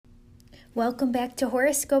Welcome back to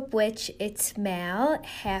Horoscope Witch. It's Mal.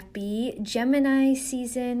 Happy Gemini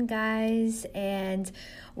season, guys, and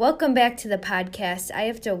welcome back to the podcast. I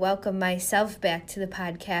have to welcome myself back to the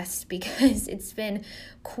podcast because it's been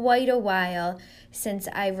quite a while since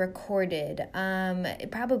I recorded,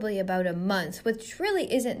 probably about a month, which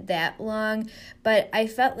really isn't that long, but I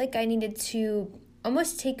felt like I needed to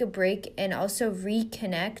almost take a break and also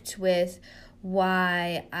reconnect with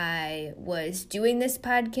why I was doing this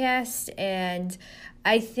podcast. And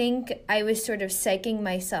I think I was sort of psyching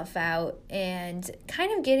myself out and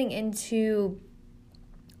kind of getting into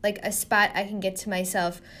like a spot I can get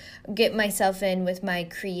myself in with my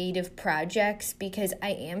creative projects, because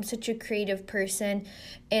I am such a creative person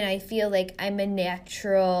and I feel like I'm a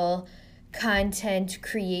natural content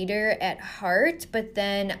creator at heart, but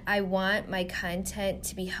then I want my content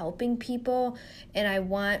to be helping people and I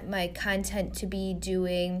want my content to be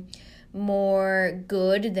doing more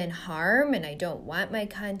good than harm, and I don't want my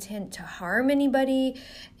content to harm anybody.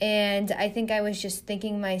 And I think I was just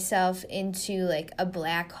thinking myself into like a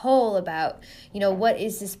black hole about, what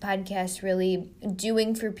is this podcast really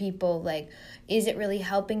doing for people? Like, is it really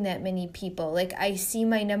helping that many people? Like, I see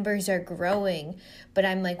my numbers are growing, but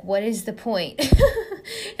I'm like, what is the point?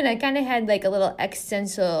 And I kind of had like a little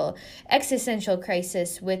existential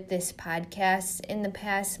crisis with this podcast in the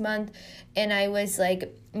past month. And I was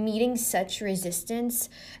like meeting such resistance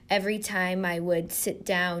every time I would sit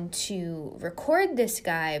down to record this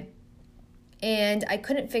guy. And I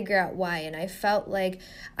couldn't figure out why. And I felt like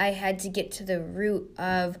I had to get to the root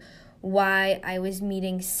of why I was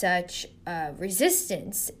meeting such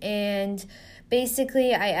resistance. And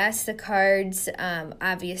basically, I asked the cards,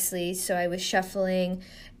 obviously, so I was shuffling,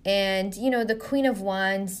 and, the Queen of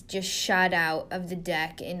Wands just shot out of the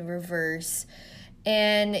deck in reverse.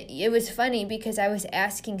 And it was funny because I was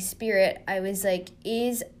asking Spirit, I was like,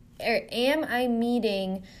 am I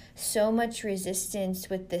meeting so much resistance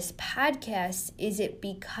with this podcast? Is it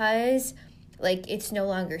because like it's no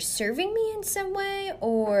longer serving me in some way,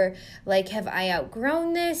 or like have I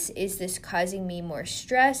outgrown this? Is this causing me more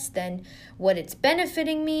stress than what it's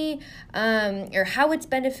benefiting me, or how it's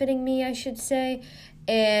benefiting me, I should say.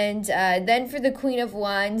 And then for the Queen of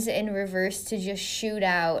Wands in reverse to just shoot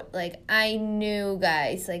out, like I knew,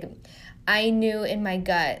 guys, like I knew in my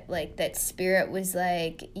gut, like that Spirit was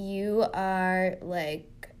like, you are like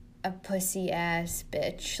a pussy ass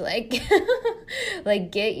bitch, like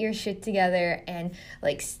like get your shit together, and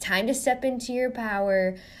like it's time to step into your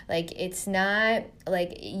power. Like it's not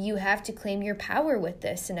like you have to claim your power with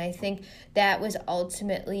this. And I think that was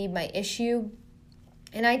ultimately my issue.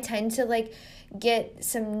 And I tend to like get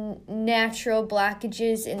some natural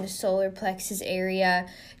blockages in the solar plexus area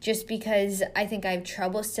just because I think I have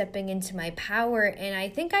trouble stepping into my power, and I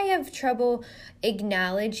think I have trouble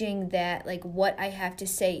acknowledging that like what I have to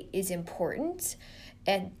say is important,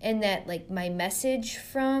 and that like my message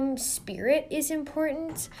from Spirit is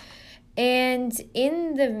important. And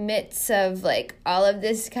in the midst of like all of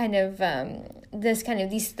this kind of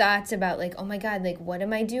these thoughts about like, oh my God, like what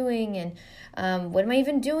am I doing, and what am I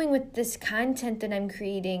even doing with this content that I'm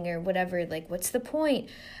creating, or whatever, like what's the point?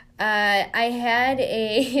 I had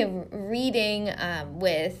a reading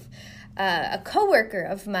with a coworker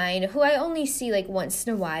of mine who I only see like once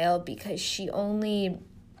in a while because she only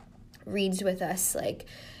reads with us like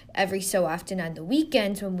every so often on the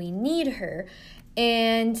weekends when we need her.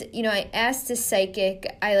 And, I asked the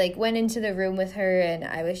psychic, I like went into the room with her and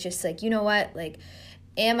I was just like, you know what, like,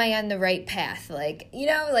 am I on the right path? Like,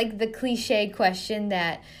 like the cliche question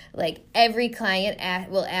that like every client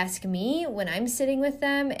will ask me when I'm sitting with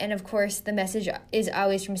them. And of course, the message is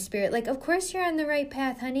always from Spirit. Like, of course you're on the right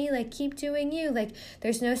path, honey. Like, keep doing you. Like,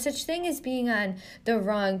 there's no such thing as being on the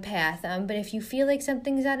wrong path. But if you feel like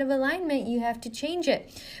something's out of alignment, you have to change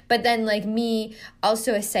it. But then like me,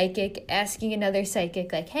 also a psychic, asking another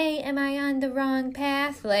psychic, like, hey, am I on the wrong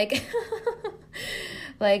path? Like,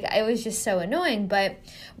 like, I was just so annoying. But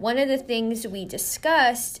one of the things we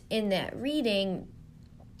discussed in that reading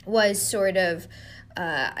was sort of,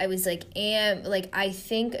 I was like, I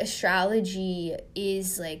think astrology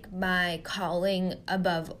is like my calling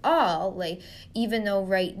above all. Like, even though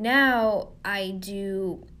right now I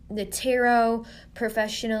do the tarot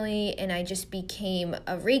professionally and I just became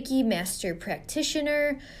a Reiki master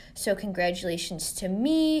practitioner, so congratulations to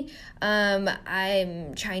me.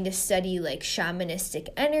 I'm trying to study like shamanistic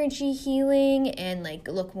energy healing and like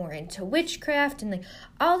look more into witchcraft, and like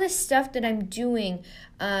all this stuff that I'm doing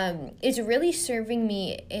is really serving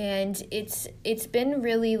me, and it's been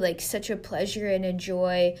really like such a pleasure and a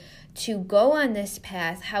joy to go on this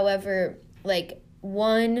path. However, like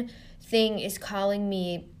one thing is calling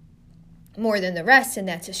me more than the rest, and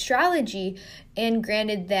that's astrology. And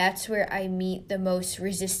granted, that's where I meet the most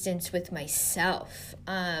resistance with myself.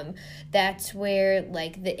 That's where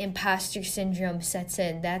like the imposter syndrome sets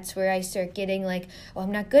in. That's where I start getting like, oh,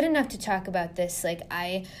 I'm not good enough to talk about this. Like,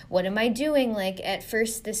 what am I doing? Like, at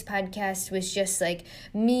first, this podcast was just like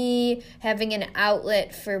me having an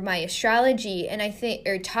outlet for my astrology, and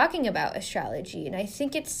or talking about astrology, and I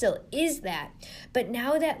think it still is that. But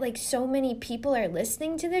now that like so many people are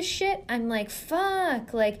listening to this shit, I'm like,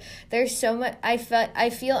 fuck, like there's so much. I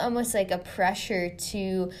feel almost like a pressure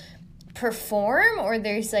to perform, or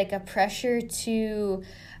there's like a pressure to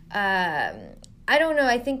I don't know,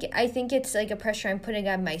 I think it's like a pressure I'm putting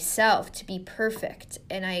on myself to be perfect.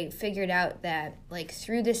 And I figured out that like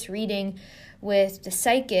through this reading with the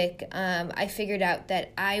psychic, I figured out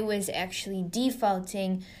that I was actually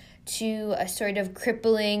defaulting to a sort of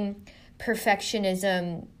crippling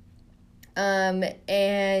perfectionism,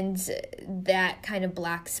 and that kind of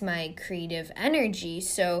blocks my creative energy.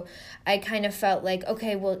 So I kind of felt like,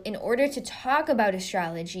 okay, well, in order to talk about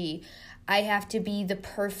astrology, I have to be the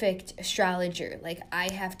perfect astrologer. Like,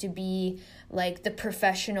 I have to be like the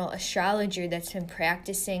professional astrologer that's been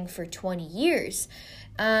practicing for 20 years.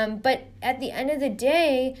 But at the end of the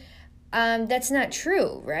day, that's not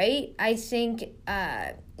true, right? I think,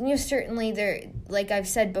 certainly there, like I've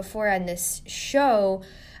said before on this show,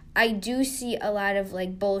 I do see a lot of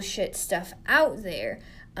like bullshit stuff out there,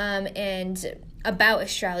 and about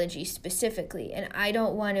astrology specifically, and I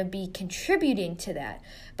don't want to be contributing to that.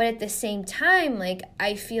 But at the same time, like,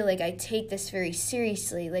 I feel like I take this very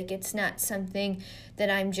seriously. Like, it's not something that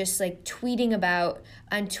I'm just like tweeting about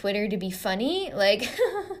on Twitter to be funny, like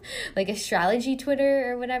like astrology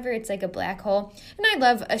Twitter or whatever. It's like a black hole, and I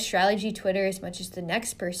love astrology Twitter as much as the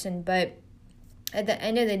next person, but at the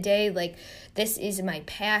end of the day, like, this is my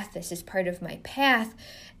path. This is part of my path.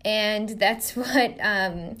 And that's what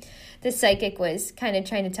the psychic was kind of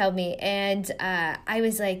trying to tell me. And I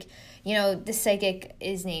was like, the psychic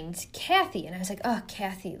is named Kathy. And I was like, oh,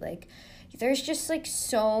 Kathy, like, there's just like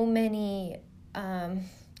so many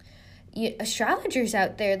astrologers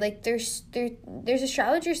out there. Like, there's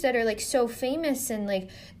astrologers that are like so famous, and like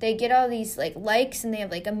they get all these like likes, and they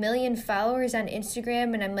have like 1 million followers on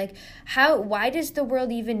Instagram, and I'm like, why does the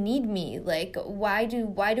world even need me? Like, why do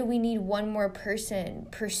we need one more person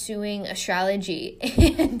pursuing astrology?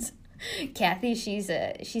 And Kathy, she's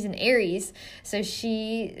an Aries, so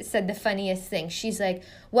she said the funniest thing. She's like,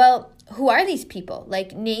 well, who are these people?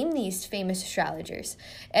 Like, name these famous astrologers.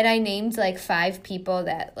 And I named like 5 people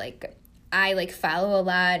that like I like follow a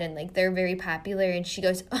lot, and like they're very popular. And she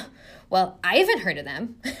goes, oh, well, I haven't heard of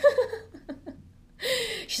them.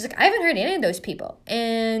 She's like, I haven't heard any of those people.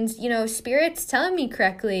 And, Spirit's telling me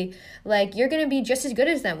correctly, like, you're going to be just as good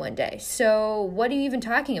as them one day. So what are you even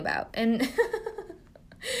talking about? And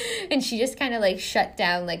and she just kind of like shut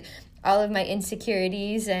down like all of my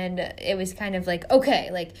insecurities. And it was kind of like, okay,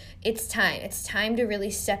 like, it's time to really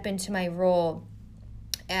step into my role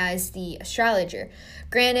as the astrologer.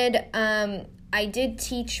 Granted, I did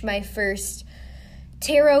teach my first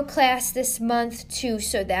tarot class this month too,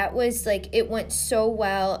 so that was like, it went so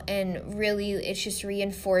well, and really it's just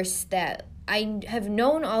reinforced that I have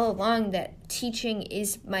known all along that teaching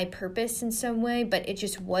is my purpose in some way, but it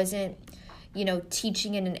just wasn't,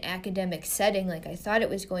 teaching in an academic setting like I thought it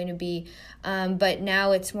was going to be. But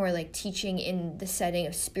now it's more like teaching in the setting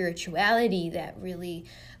of spirituality that really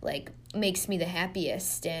like makes me the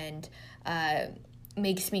happiest and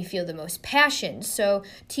makes me feel the most passion. So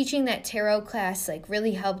teaching that tarot class like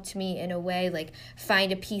really helped me in a way like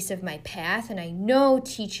find a piece of my path, and I know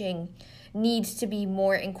teaching needs to be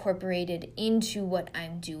more incorporated into what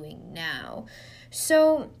I'm doing now.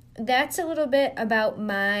 So that's a little bit about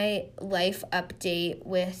my life update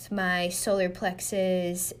with my solar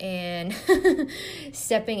plexus and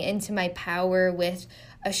stepping into my power with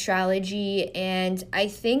astrology. And I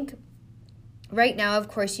think right now, of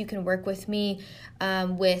course, you can work with me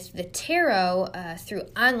with the tarot through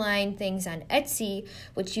online things on Etsy,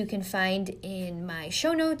 which you can find in my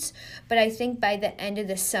show notes. But I think by the end of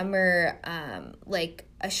the summer, like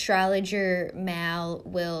astrologer Mal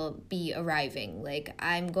will be arriving. Like,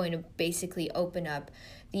 I'm going to basically open up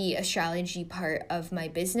the astrology part of my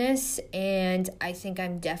business, and I think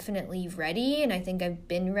I'm definitely ready, and I think I've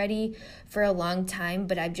been ready for a long time,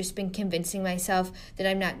 but I've just been convincing myself that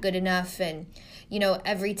I'm not good enough. And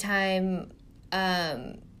every time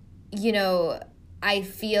I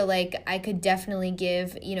feel like I could definitely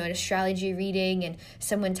give an astrology reading, and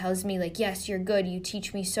someone tells me like, yes, you're good, you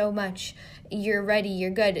teach me so much, you're ready,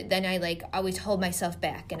 you're good, then I like always hold myself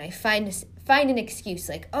back, and I find an excuse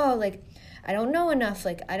like, oh, like I don't know enough,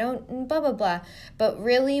 like, I don't blah, blah, blah. But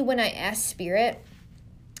really, when I ask Spirit,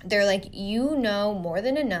 they're like, you know more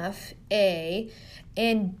than enough, A,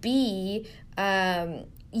 and B,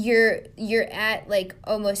 you're at like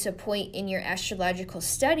almost a point in your astrological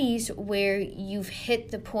studies where you've hit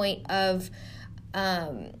the point of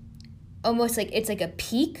almost like it's like a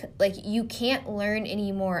peak, like you can't learn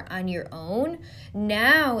anymore on your own.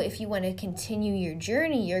 Now, if you want to continue your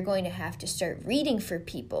journey, you're going to have to start reading for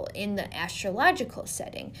people in the astrological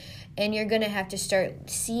setting, and you're going to have to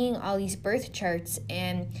start seeing all these birth charts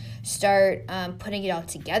and start putting it all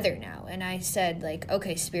together now. And I said, like,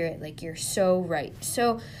 okay, Spirit, like, you're so right.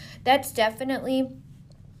 So that's definitely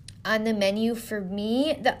on the menu for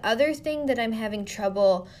me. The other thing that I'm having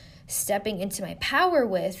trouble stepping into my power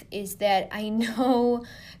with is that I know,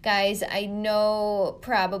 guys, I know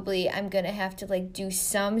probably I'm going to have to like do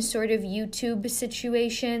some sort of YouTube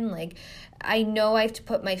situation. Like, I know I have to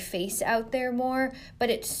put my face out there more, but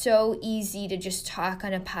it's so easy to just talk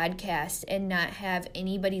on a podcast and not have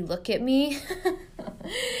anybody look at me.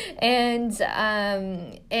 But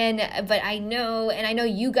I know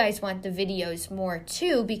you guys want the videos more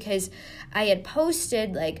too, because I had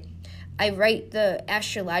posted, like, I write the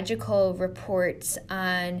astrological reports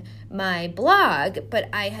on my blog, but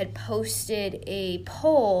I had posted a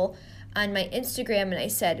poll on my Instagram, and I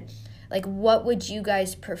said, like, what would you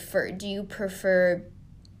guys prefer? Do you prefer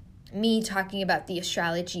me talking about the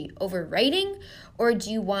astrology over writing, or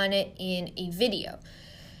do you want it in a video?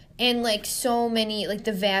 And like so many, like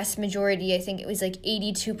the vast majority, I think it was like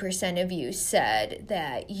 82% of you said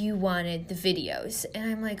that you wanted the videos.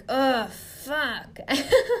 And I'm like, oh, fuck.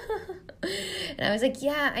 And I was like,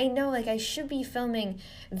 yeah, I know, like I should be filming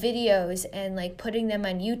videos and like putting them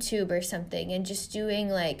on YouTube or something and just doing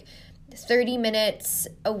like 30 minutes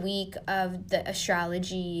a week of the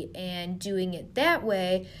astrology and doing it that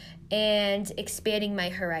way and expanding my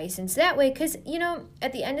horizons that way. Because, you know,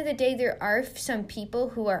 at the end of the day, there are some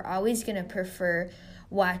people who are always going to prefer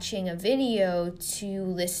watching a video to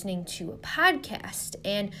listening to a podcast.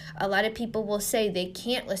 And a lot of people will say they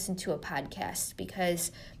can't listen to a podcast because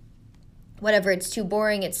whatever, it's too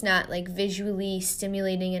boring, it's not like visually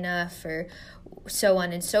stimulating enough, or so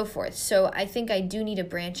on and so forth. So I think I do need to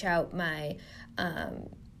branch out my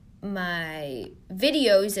my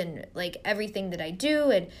videos and like everything that I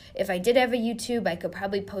do. And if I did have a YouTube, I could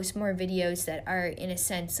probably post more videos that are in a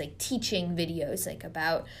sense like teaching videos, like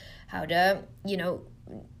about how to, you know,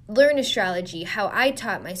 learn astrology, how I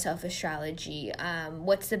taught myself astrology,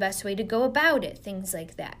 what's the best way to go about it, things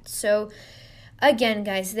like that. So again,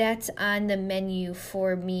 guys, that's on the menu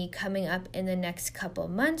for me coming up in the next couple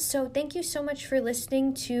months. So thank you so much for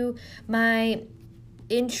listening to my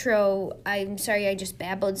intro. I'm sorry I just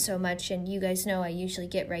babbled so much, and you guys know I usually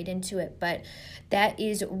get right into it, but that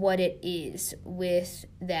is what it is with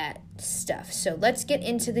that stuff. So let's get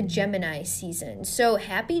into the Gemini season. So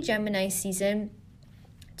happy Gemini season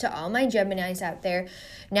to all my Geminis out there.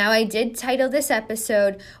 Now, I did title this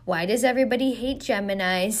episode, Why Does Everybody Hate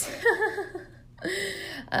Geminis?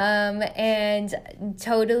 And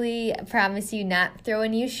totally promise you not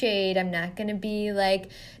throwing you shade. I'm not going to be like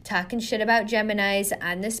talking shit about Geminis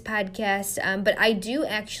on this podcast. But I do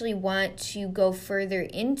actually want to go further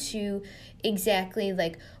into exactly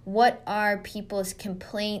like what are people's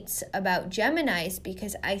complaints about Geminis,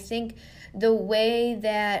 because I think the way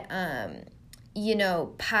that, you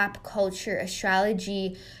know, pop culture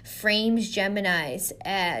astrology frames Geminis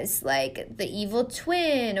as like the evil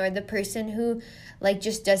twin, or the person who like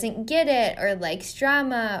just doesn't get it, or likes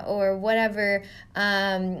drama or whatever.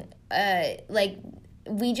 Like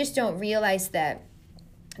we just don't realize that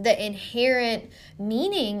the inherent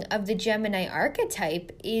meaning of the Gemini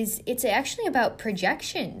archetype is it's actually about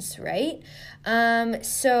projections, right?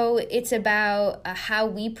 So it's about how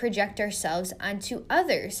we project ourselves onto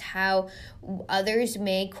others, how others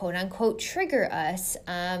may quote unquote trigger us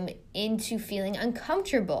into feeling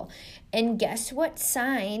uncomfortable. And guess what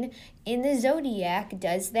sign in the zodiac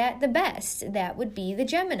does that the best? That would be the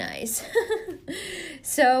Geminis.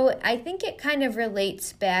 So I think it kind of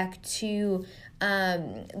relates back to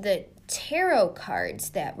the tarot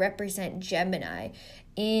cards that represent Gemini.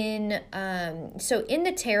 So in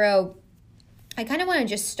the tarot, I kind of want to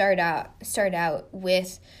just start out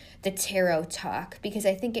with the tarot talk, because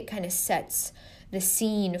I think it kind of sets the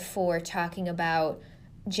scene for talking about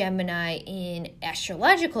Gemini in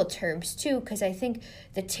astrological terms too, because I think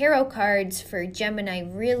the tarot cards for Gemini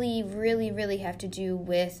really, really, really have to do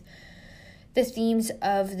with the themes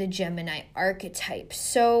of the Gemini archetype.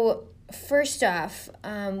 So first off,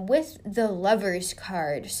 with the Lover's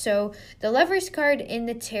card. So the Lover's card in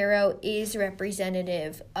the tarot is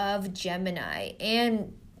representative of Gemini.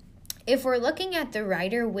 And if we're looking at the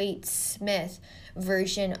Rider-Waite-Smith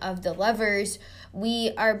version of the Lovers,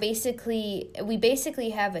 we basically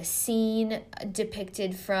have a scene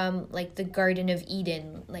depicted from like the Garden of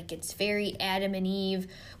Eden. Like it's very Adam and Eve.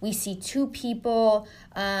 We see two people,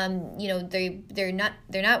 they're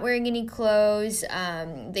not wearing any clothes.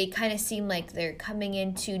 They kind of seem like they're coming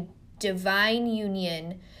into divine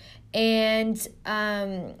union. And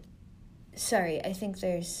sorry, I think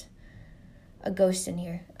there's a ghost in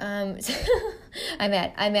here. I'm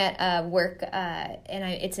at work,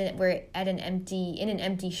 and we're at an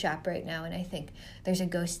empty shop right now, and I think there's a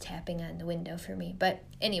ghost tapping on the window for me. But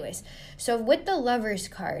anyways, so with the Lover's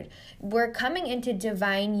card, we're coming into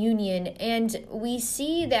divine union, and we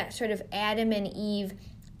see that sort of Adam and Eve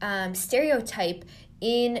stereotype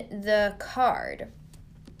in the card.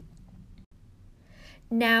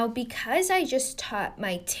 Now, because I just taught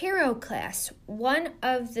my tarot class, one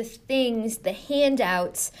of the things, the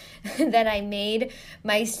handouts that I made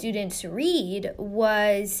my students read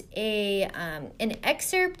was an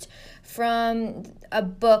excerpt from a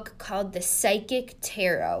book called The Psychic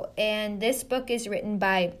Tarot. And this book is written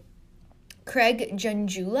by Craig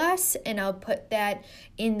Jungjulas, and I'll put that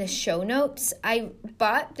in the show notes. I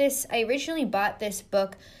originally bought this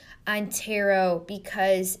book on tarot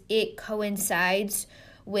because it coincides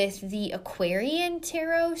with the Aquarian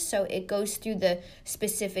tarot, so it goes through the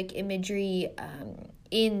specific imagery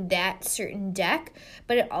in that certain deck,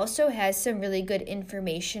 but it also has some really good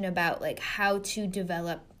information about like how to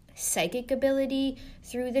develop psychic ability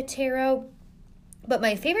through the tarot. But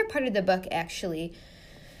my favorite part of the book actually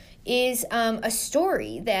is a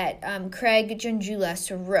story that Craig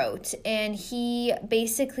Jungjulas wrote, and he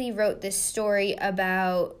basically wrote this story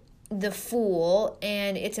about the Fool,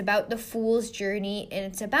 and it's about the Fool's journey, and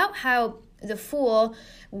it's about how the Fool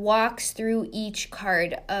walks through each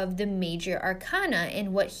card of the major arcana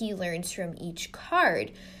and what he learns from each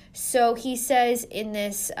card. So he says in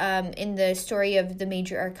this, in the story of the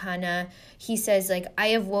major arcana, he says, like, I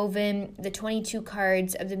have woven the 22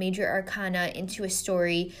 cards of the major arcana into a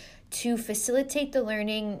story to facilitate the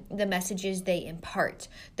learning, the messages they impart.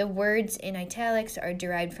 The words in italics are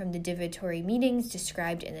derived from the divinatory meanings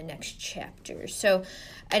described in the next chapter. So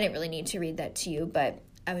I didn't really need to read that to you, but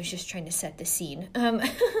I was just trying to set the scene.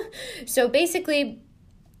 So basically,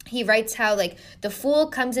 he writes how, like, the Fool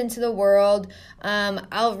comes into the world.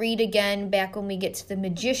 I'll read again back when we get to the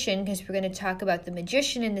Magician, because we're going to talk about the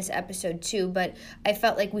Magician in this episode too, but I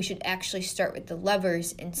felt like we should actually start with the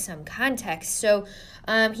Lovers in some context. So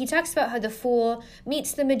he talks about how the Fool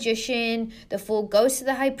meets the Magician, the Fool goes to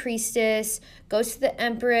the High Priestess, goes to the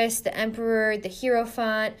Empress, the Emperor, the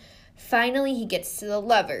Hierophant. Finally, he gets to the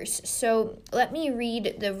Lovers. So let me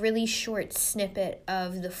read the really short snippet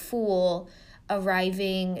of the Fool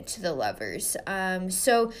arriving to the Lovers.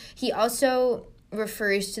 So he also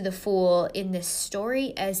refers to the Fool in this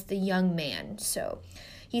story as the young man. So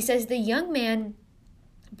he says the young man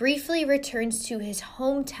briefly returns to his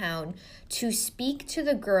hometown to speak to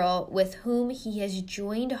the girl with whom he has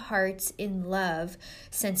joined hearts in love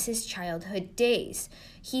since his childhood days.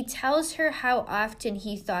 He tells her how often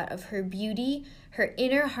he thought of her beauty, her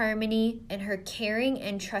inner harmony, and her caring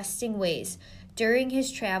and trusting ways during his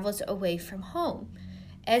travels away from home.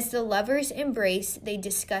 As the lovers embrace, they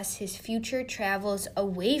discuss his future travels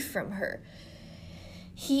away from her.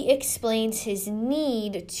 He explains his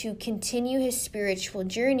need to continue his spiritual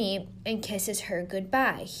journey and kisses her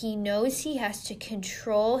goodbye. He knows he has to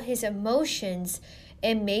control his emotions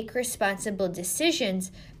and make responsible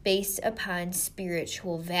decisions based upon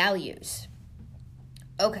spiritual values.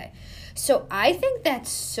 Okay, so I think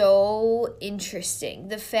that's so interesting.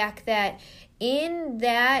 The fact that in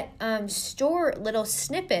that little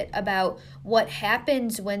snippet about what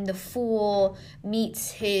happens when the Fool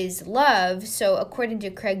meets his love, so according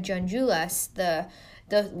to Craig Jungjulas, the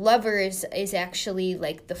Lovers is actually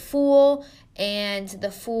like the Fool and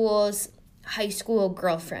the Fool's high school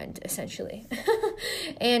girlfriend, essentially.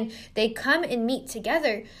 And they come and meet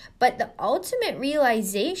together, but the ultimate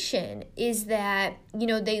realization is that,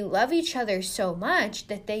 they love each other so much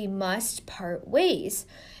that they must part ways.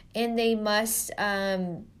 And they must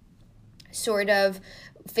sort of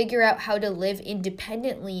figure out how to live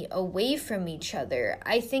independently away from each other.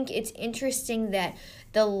 I think it's interesting that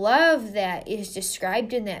the love that is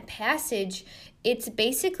described in that passage it's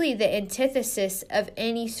basically the antithesis of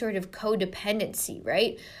any sort of codependency,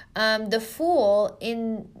 right? The fool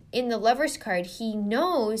in the Lover's card, he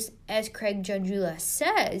knows, as Craig Jandula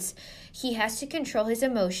says, he has to control his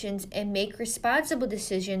emotions and make responsible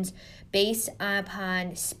decisions based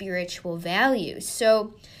upon spiritual values.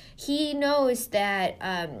 So he knows that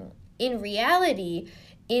in reality,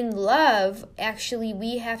 in love, actually,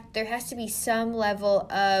 there has to be some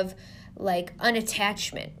level of like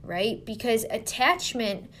unattachment, right? Because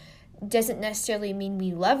attachment doesn't necessarily mean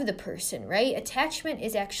we love the person, right? Attachment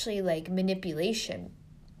is actually like manipulation.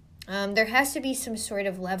 There has to be some sort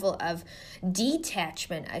of level of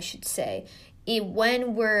detachment, I should say.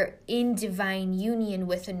 When we're in divine union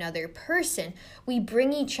with another person, we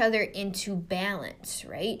bring each other into balance,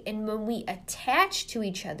 right? And when we attach to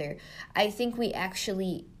each other, I think we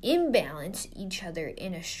actually imbalance each other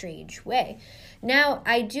in a strange way. Now,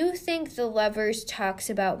 I do think the Lovers talks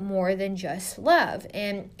about more than just love,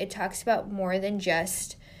 and it talks about more than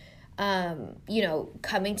just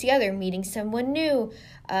coming together, meeting someone new,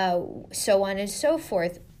 so on and so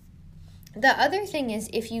forth. The other thing is,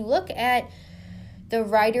 if you look at the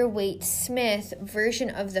Rider-Waite-Smith version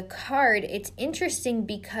of the card, it's interesting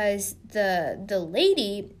because the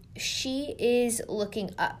lady, she is looking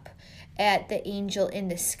up at the angel in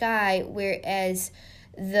the sky, whereas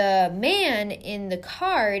the man in the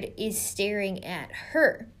card is staring at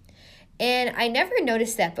her. And I never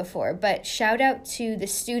noticed that before, but shout out to the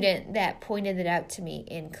student that pointed it out to me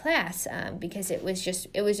in class, because it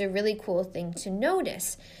was a really cool thing to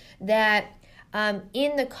notice that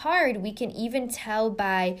in the card, we can even tell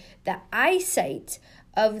by the eyesight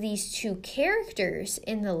of these two characters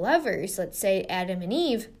in the Lovers, let's say Adam and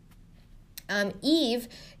Eve. Eve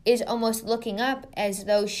is almost looking up as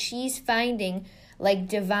though she's finding like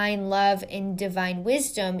divine love and divine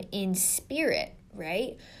wisdom in spirit,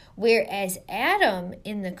 right? Whereas Adam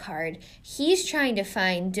in the card, he's trying to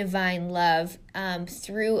find divine love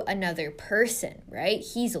through another person, right?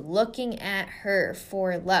 He's looking at her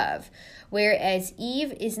for love. Whereas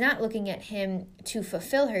Eve is not looking at him to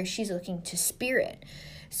fulfill her, she's looking to spirit.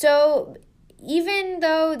 So even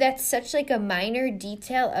though that's such like a minor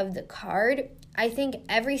detail of the card, I think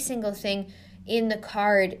every single thing in the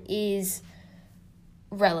card is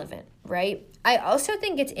relevant, right? I also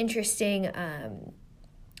think it's interesting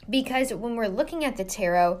because when we're looking at the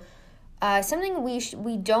tarot, something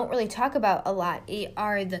we don't really talk about a lot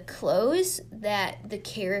are the clothes that the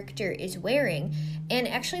character is wearing. And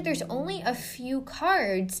actually, there's only a few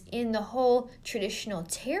cards in the whole traditional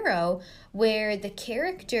tarot where the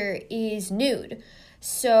character is nude.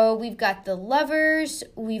 So we've got the Lovers,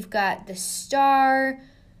 we've got the Star,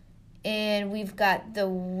 and we've got the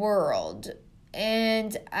World.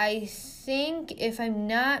 And I think, if I'm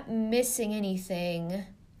not missing anything,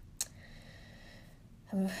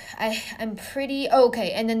 I'm pretty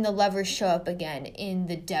okay. And then the Lovers show up again in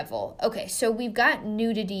the Devil. Okay, so we've got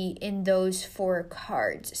nudity in those 4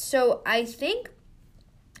 cards. So I think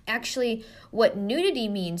actually what nudity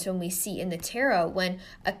means when we see in the tarot, when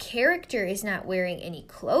a character is not wearing any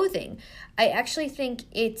clothing, I actually think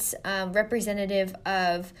it's representative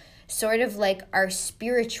of sort of like our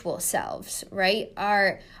spiritual selves, right?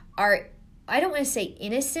 Our I don't want to say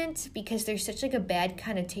innocent because there's such like a bad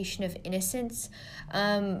connotation of innocence,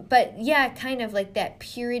 but yeah, kind of like that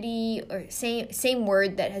purity, or same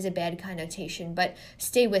word that has a bad connotation, but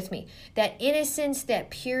stay with me. That innocence, that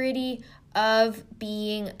purity of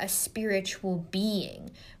being a spiritual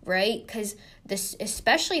being, right? Because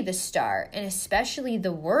especially the Star and especially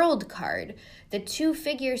the World card, the 2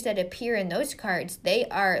 figures that appear in those cards, they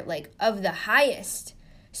are like of the highest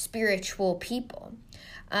spiritual people.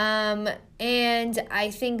 And I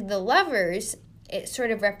think the Lovers, it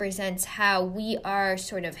sort of represents how we are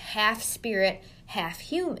sort of half spirit, half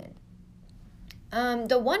human.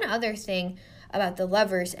 The one other thing about the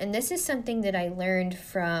Lovers, and this is something that I learned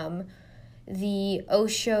from the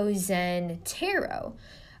Osho Zen Tarot,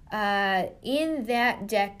 in that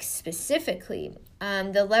deck specifically,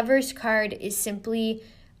 the Lovers card is simply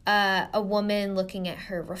a woman looking at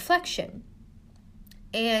her reflection.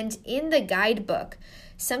 And in the guidebook,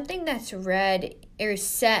 something that's read or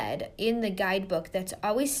said in the guidebook that's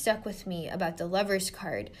always stuck with me about the Lovers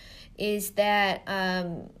card is that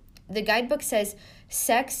the guidebook says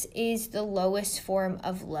sex is the lowest form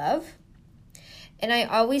of love. And I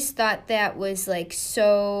always thought that was like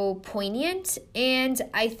so poignant. And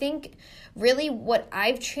I think really what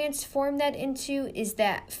I've transformed that into is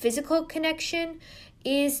that physical connection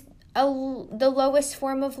is the lowest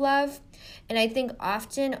form of love. And I think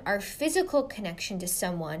often our physical connection to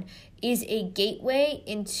someone is a gateway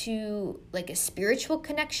into like a spiritual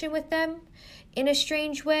connection with them. in a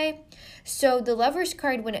strange way. So the Lovers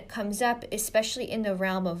card, when it comes up, especially in the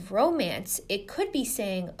realm of romance, it could be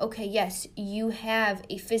saying, okay, yes, you have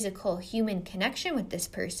a physical human connection with this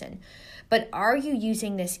person, but are you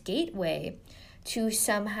using this gateway to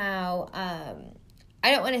somehow,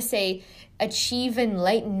 I don't want to say achieve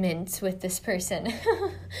enlightenment with this person,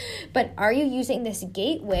 but are you using this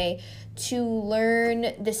gateway to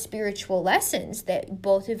learn the spiritual lessons that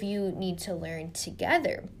both of you need to learn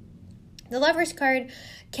together? The Lovers card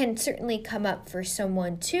can certainly come up for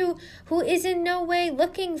someone too who is in no way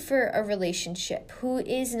looking for a relationship, who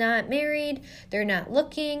is not married, they're not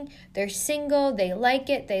looking, they're single, they like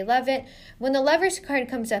it, they love it. When the Lovers card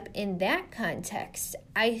comes up in that context,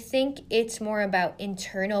 I think it's more about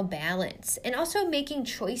internal balance and also making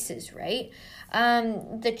choices, right?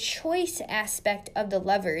 The choice aspect of the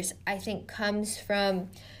Lovers, I think, comes from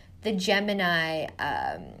the Gemini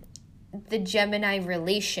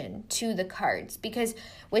relation to the cards, because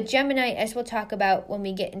with Gemini, as we'll talk about when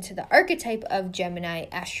we get into the archetype of Gemini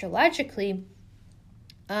astrologically,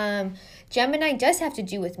 Gemini does have to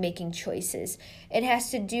do with making choices. It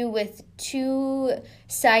has to do with two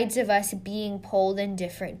sides of us being pulled in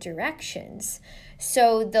different directions.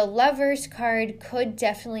 So the Lovers card could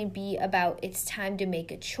definitely be about it's time to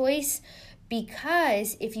make a choice,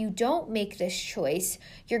 because if you don't make this choice,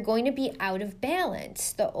 you're going to be out of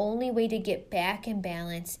balance. The only way to get back in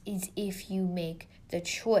balance is if you make the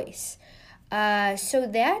choice. So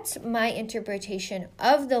that's my interpretation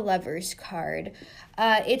of the Lovers card.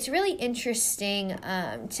 It's really interesting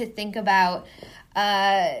to think about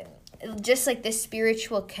just like the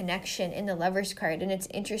spiritual connection in the Lovers card. And it's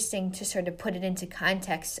interesting to sort of put it into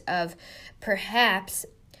context of perhaps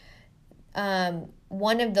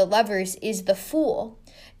one of the lovers is the Fool,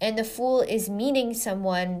 and the Fool is meeting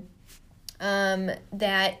someone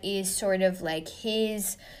that is sort of like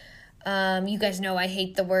his, you guys know I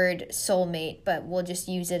hate the word soulmate, but we'll just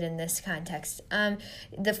use it in this context.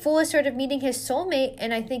 The Fool is sort of meeting his soulmate,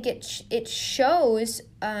 and I think it shows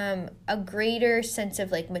a greater sense of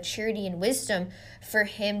like maturity and wisdom for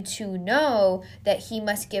him to know that he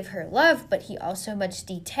must give her love, but he also must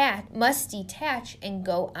detach and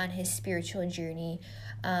go on his spiritual journey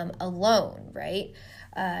alone, right?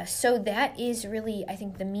 So that is really, I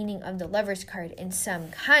think, the meaning of the Lovers card in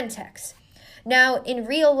some context. Now, in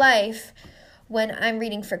real life, when I'm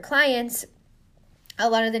reading for clients, a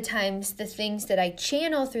lot of the times the things that I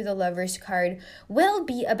channel through the Lovers card will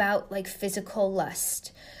be about like physical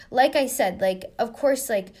lust. Like I said, like, of course,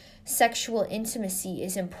 like sexual intimacy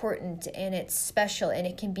is important and it's special and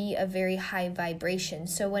it can be a very high vibration.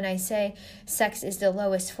 So when I say sex is the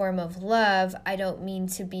lowest form of love, I don't mean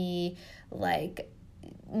to be like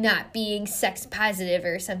not being sex positive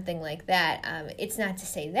or something like that. It's not to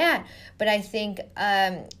say that, but I think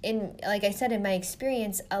like I said, in my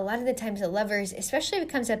experience, a lot of the times the Lovers, especially if it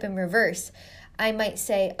comes up in reverse, I might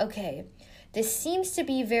say, okay, this seems to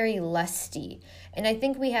be very lusty. And I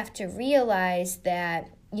think we have to realize that,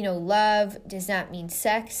 you know, love does not mean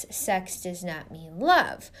sex. Sex does not mean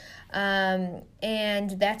love. And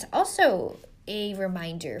that's also a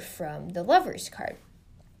reminder from the Lovers card.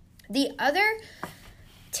 The other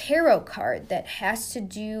tarot card that has to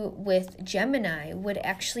do with Gemini would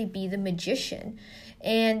actually be the Magician.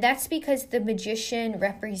 And that's because the Magician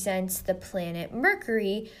represents the planet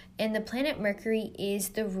Mercury, and the planet Mercury is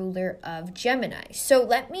the ruler of Gemini. So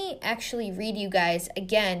let me actually read you guys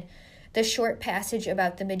again the short passage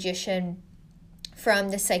about the Magician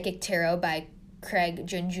from the Psychic Tarot by Craig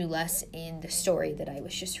Junjulas in the story that I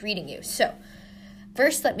was just reading you. So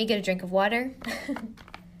first, let me get a drink of water.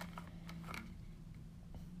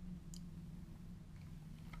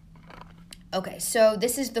 Okay, so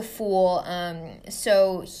this is the Fool.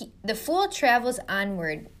 The Fool travels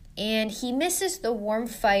onward, and he misses the warm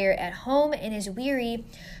fire at home and is weary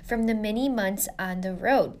from the many months on the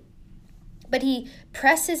road. But he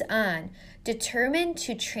presses on, determined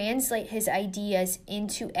to translate his ideas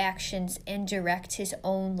into actions and direct his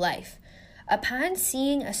own life. Upon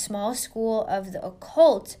seeing a small school of the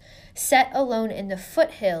occult set alone in the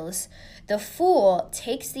foothills, the Fool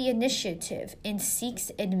takes the initiative and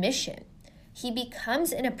seeks admission. He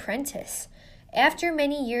becomes an apprentice. After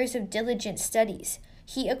many years of diligent studies,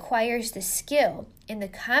 he acquires the skill and the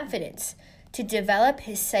confidence to develop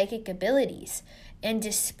his psychic abilities and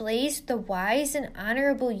displays the wise and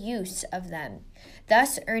honorable use of them,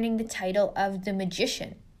 thus earning the title of the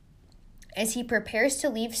Magician. As he prepares to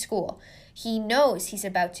leave school, he knows he's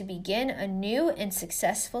about to begin a new and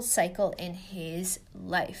successful cycle in his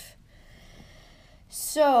life.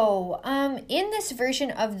 So, in this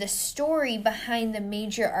version of the story behind the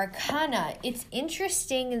major arcana, it's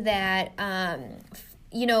interesting that,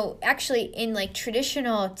 actually in like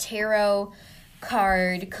traditional tarot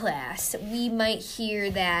card class, we might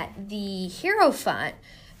hear that the Hierophant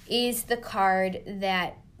is the card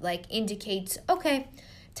that like indicates, okay,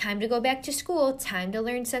 time to go back to school, time to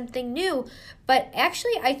learn something new. But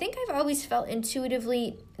actually, I think I've always felt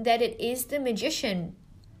intuitively that it is the Magician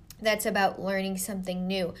that's about learning something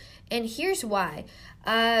new. And here's why.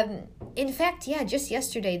 In fact, just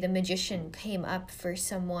yesterday, the Magician came up for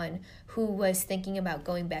someone who was thinking about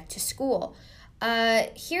going back to school.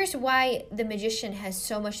 Here's why the Magician has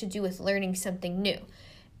so much to do with learning something new.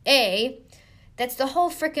 That's the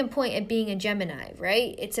whole freaking point of being a Gemini,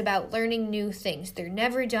 right? It's about learning new things. They're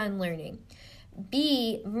never done learning.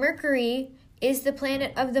 B, Mercury is the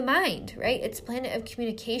planet of the mind, right? It's a planet of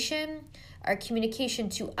communication, our communication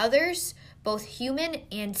to others, both human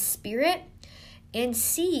and spirit. And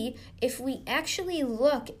C, if we actually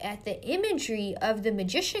look at the imagery of the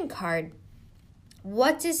Magician card,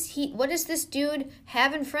 what does this dude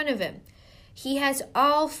have in front of him? He has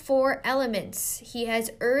all 4 elements. He has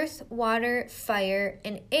earth, water, fire,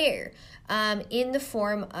 and air in the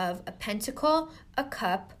form of a pentacle, a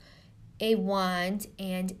cup, a wand,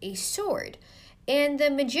 and a sword. And the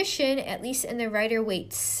Magician, at least in the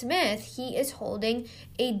Rider-Waite-Smith, he is holding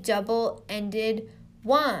a double-ended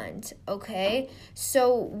wand, okay?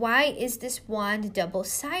 So why is this wand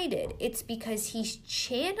double-sided? It's because he's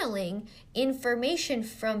channeling information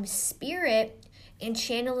from spirit and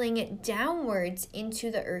channeling it downwards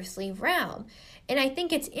into the earthly realm. And I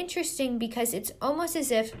think it's interesting because it's almost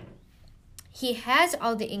as if he has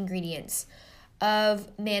all the ingredients of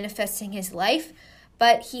manifesting his life,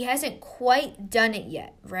 but he hasn't quite done it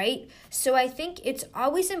yet, right? So I think it's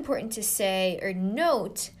always important to say or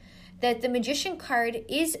note that the Magician card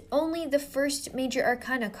is only the first major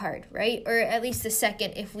arcana card, right? Or at least the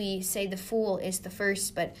second if we say the Fool is the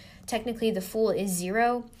first, but technically the Fool is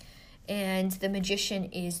 0. And the Magician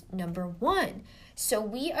is number 1. So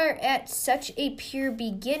we are at such a pure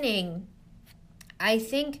beginning. I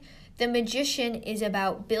think the Magician is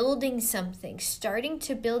about building something, starting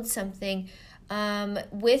to build something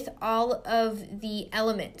with all of the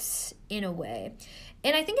elements in a way.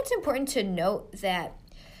 And I think it's important to note that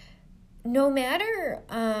no matter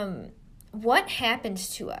what happens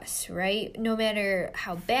to us, right? No matter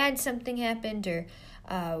how bad something happened or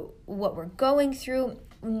what we're going through,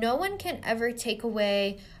 no one can ever take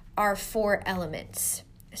away our 4 elements.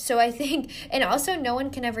 So I think, and also no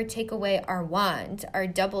one can ever take away our wand, our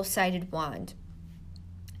double-sided wand.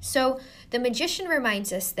 So the Magician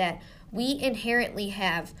reminds us that we inherently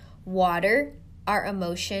have water, our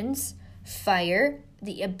emotions, fire,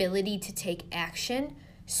 the ability to take action,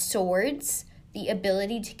 swords, the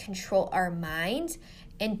ability to control our mind,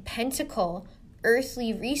 and pentacle,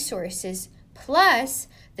 earthly resources, plus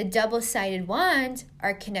the double-sided wand,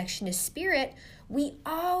 our connection to spirit. We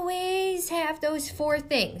always have those 4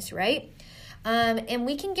 things, right? And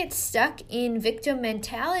we can get stuck in victim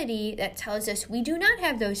mentality that tells us we do not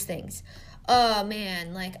have those things. Oh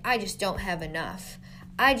man, like I just don't have enough.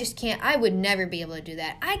 I just can't, I would never be able to do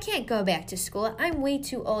that. I can't go back to school. I'm way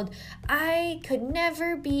too old. I could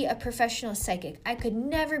never be a professional psychic. I could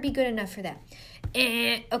never be good enough for that.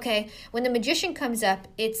 Okay, when the Magician comes up,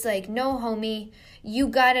 it's like, no, homie, you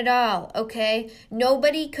got it all, okay?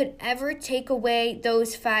 Nobody could ever take away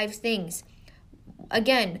those 5 things.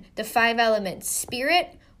 Again, the 5 elements: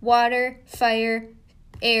 spirit, water, fire,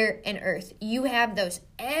 air, and earth. You have those.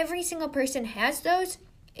 Every single person has those.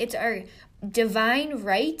 It's our divine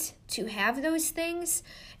right to have those things,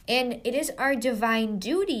 and it is our divine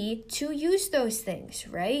duty to use those things,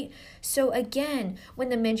 right? So again, when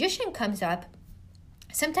the Magician comes up,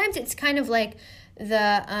 sometimes it's kind of like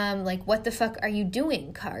the like, what the fuck are you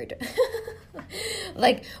doing card.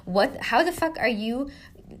 Like, how the fuck are you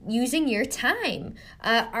using your time?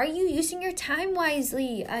 Are you using your time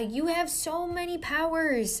wisely? You have so many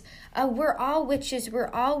powers. We're all witches, we're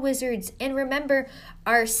all wizards. And remember,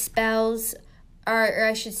 our spells or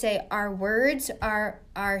I should say our words are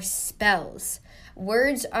our spells.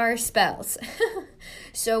 Words are spells.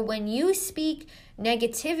 So when you speak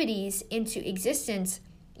negativities into existence,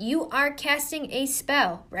 you are casting a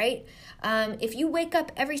spell, right? If you wake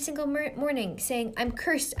up every single morning saying, I'm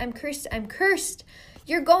cursed, I'm cursed, I'm cursed,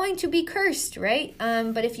 you're going to be cursed, right?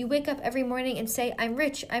 But if you wake up every morning and say, I'm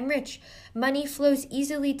rich, money flows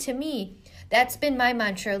easily to me. That's been my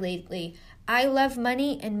mantra lately. I love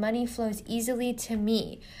money and money flows easily to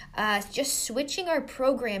me. Just switching our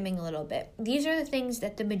programming a little bit. These are the things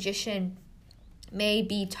that the Magician may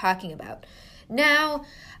be talking about. Now,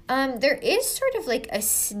 there is sort of like a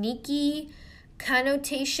sneaky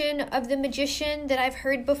connotation of the Magician that I've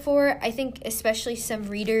heard before. I think especially some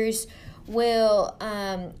readers will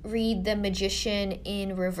read the Magician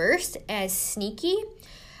in reverse as sneaky.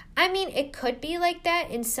 I mean, it could be like that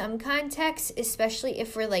in some contexts, especially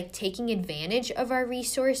if we're like taking advantage of our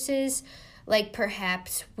resources. Like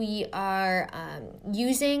perhaps we are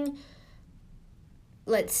using,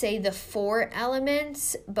 let's say, the 4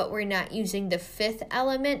 elements, but we're not using the 5th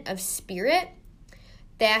element of spirit.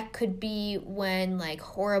 That could be when like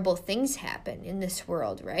horrible things happen in this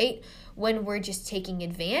world, right? When we're just taking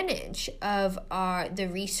advantage of the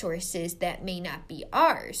resources that may not be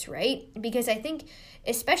ours, right? Because I think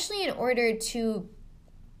especially in order to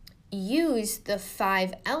use the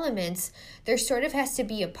 5 elements, there sort of has to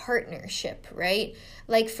be a partnership, right?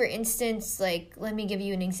 Like for instance, like let me give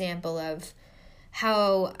you an example of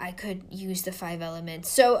how I could use the 5 elements.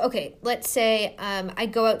 So, okay, let's say I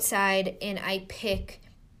go outside and I pick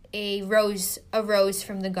a rose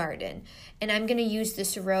from the garden, and I'm going to use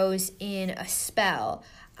this rose in a spell.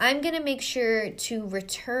 I'm going to make sure to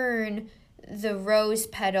return the rose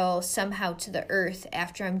petal somehow to the earth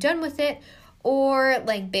after I'm done with it, or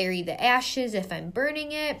like bury the ashes if I'm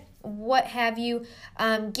burning it, what have you.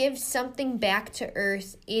 Give something back to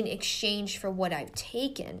earth in exchange for what I've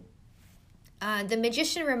taken. The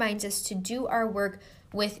Magician reminds us to do our work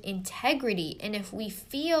with integrity, and if we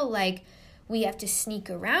feel like we have to sneak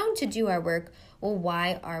around to do our work, well,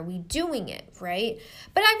 why are we doing it, right?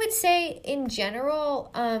 But I would say in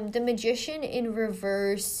general, the Magician in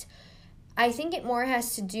reverse, I think it more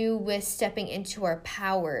has to do with stepping into our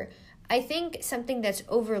power. I think something that's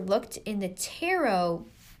overlooked in the tarot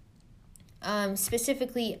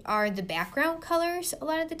specifically are the background colors a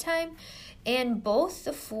lot of the time. And both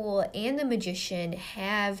the Fool and the Magician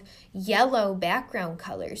have yellow background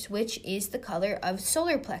colors, which is the color of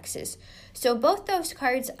solar plexus. So both those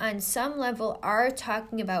cards on some level are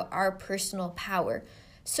talking about our personal power.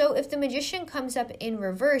 So if the Magician comes up in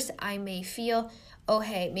reverse, I may feel, oh,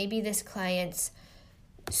 hey, maybe this client's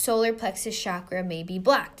solar plexus chakra may be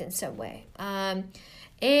blocked in some way.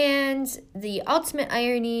 And the ultimate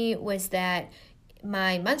irony was that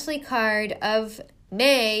my monthly card of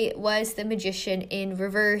May was the Magician in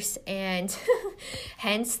reverse, and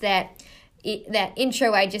hence that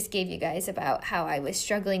intro I just gave you guys about how I was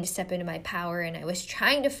struggling to step into my power, and I was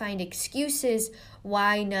trying to find excuses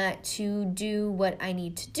why not to do what I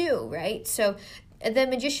need to do, right? So the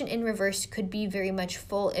Magician in reverse could be very much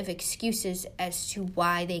full of excuses as to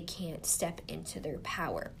why they can't step into their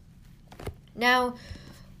power. Now,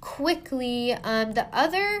 quickly, the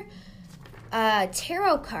other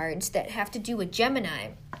tarot cards that have to do with Gemini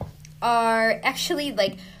are actually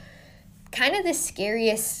like kind of the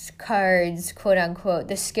scariest cards, quote unquote,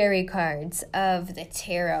 the scary cards of the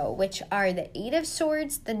tarot, which are the 8 of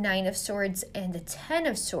Swords, the 9 of Swords, and the 10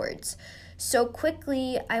 of Swords. So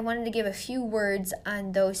quickly, I wanted to give a few words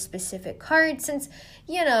on those specific cards since,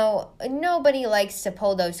 you know, nobody likes to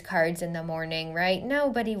pull those cards in the morning, right?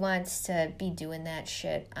 Nobody wants to be doing that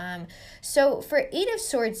shit. So for 8 of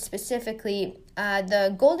Swords specifically,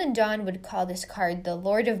 the Golden Dawn would call this card the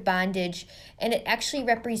Lord of Bondage, and it actually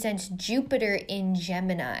represents Jupiter in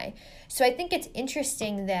Gemini. So I think it's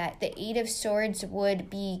interesting that the 8 of Swords would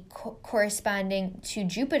be corresponding to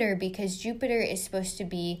Jupiter because Jupiter is supposed to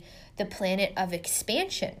be the planet of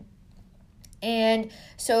expansion. And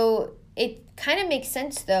so it kind of makes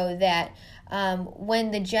sense, though, that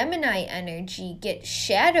when the Gemini energy gets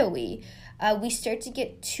shadowy, we start to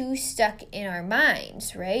get too stuck in our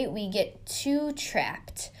minds, right? We get too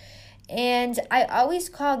trapped. And I always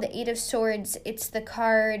call the 8 of Swords, it's the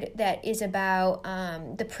card that is about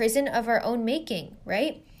the prison of our own making,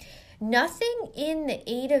 right? Nothing in the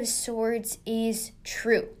 8 of Swords is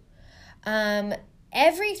true.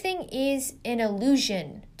 Everything is an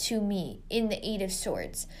illusion to me in the 8 of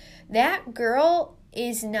Swords. That girl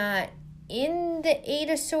is not in the 8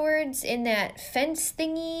 of Swords, in that fence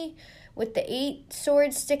thingy with the 8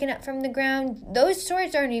 swords sticking up from the ground. Those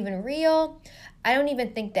swords aren't even real. I don't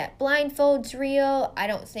even think that blindfold's real. I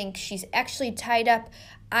don't think she's actually tied up.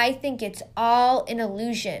 I think it's all an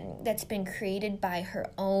illusion that's been created by her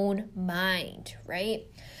own mind, right?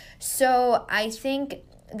 So I think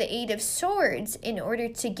the 8 of Swords, in order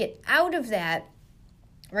to get out of that,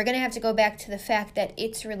 we're going to have to go back to the fact that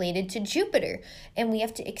it's related to Jupiter, and we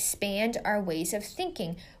have to expand our ways of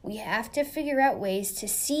thinking. We have to figure out ways to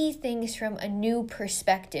see things from a new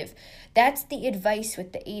perspective. That's the advice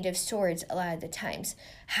with the Eight of Swords a lot of the times.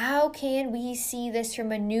 How can we see this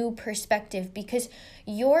from a new perspective? Because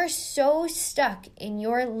you're so stuck in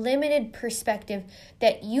your limited perspective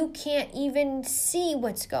that you can't even see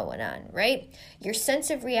what's going on, right? Your sense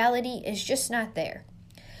of reality is just not there.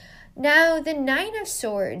 Now, the Nine of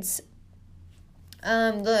Swords,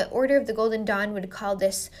 the Order of the Golden Dawn would call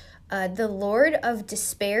this the Lord of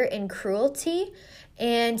Despair and Cruelty,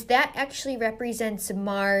 and that actually represents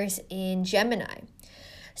Mars in Gemini.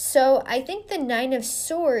 So I think the Nine of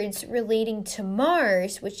Swords relating to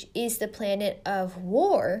Mars, which is the planet of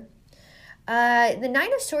war, the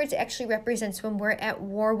Nine of Swords actually represents when we're at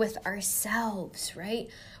war with ourselves, right?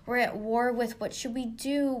 We're at war with what should we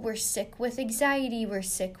do? We're sick with anxiety. We're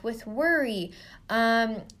sick with worry.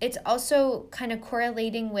 It's also kind of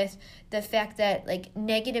correlating with the fact that like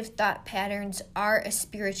negative thought patterns are a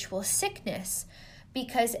spiritual sickness,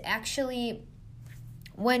 because actually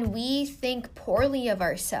when we think poorly of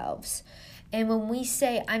ourselves, and when we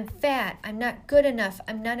say, I'm fat, I'm not good enough,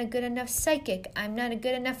 I'm not a good enough psychic, I'm not a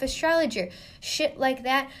good enough astrologer, shit like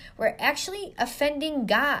that, we're actually offending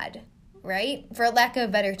God, right? For lack of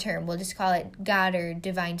a better term, we'll just call it God or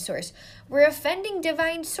divine source. We're offending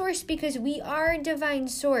divine source because we are divine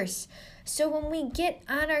source. So when we get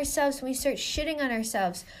on ourselves, when we start shitting on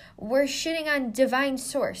ourselves, we're shitting on divine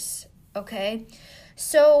source, okay?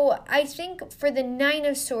 So I think for the Nine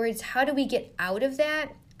of Swords, how do we get out of that?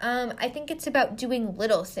 I think it's about doing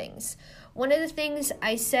little things. One of the things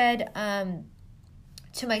I said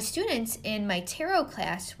to my students in my tarot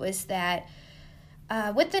class was that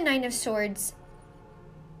with the Nine of Swords,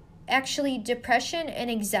 actually depression and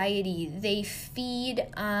anxiety, they feed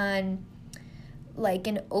on like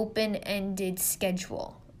an open-ended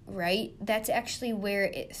schedule, right? That's actually where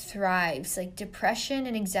it thrives. Like depression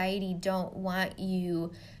and anxiety don't want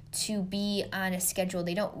you to be on a schedule.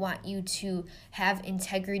 They don't want you to have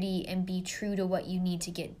integrity and be true to what you need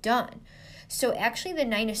to get done. So actually the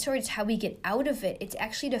Nine of Swords, how we get out of it, it's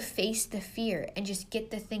actually to face the fear and just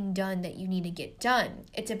get the thing done that you need to get done.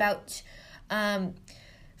 It's about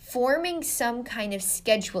forming some kind of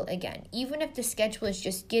schedule again. Even if the schedule is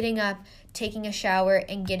just getting up, taking a shower,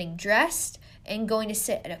 and getting dressed, and going to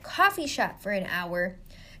sit at a coffee shop for an hour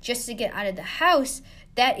just to get out of the house,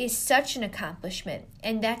 that is such an accomplishment.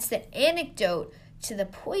 And that's the antidote to the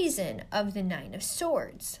poison of the Nine of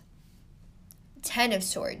Swords. 10 of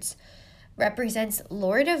Swords represents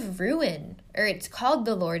Lord of Ruin, or it's called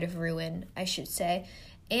the Lord of Ruin, I should say.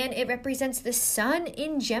 And it represents the sun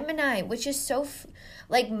in Gemini, which is so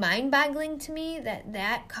mind-boggling to me that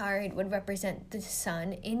that card would represent the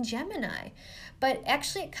sun in Gemini. But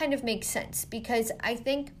actually it kind of makes sense, because I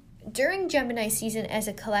think during Gemini season as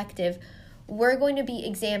a collective, we're going to be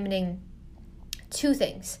examining two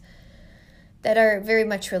things that are very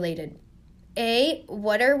much related. A,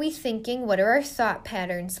 what are we thinking? What are our thought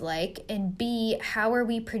patterns like? And B, how are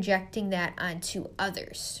we projecting that onto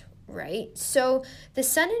others, right? So the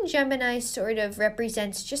sun in Gemini sort of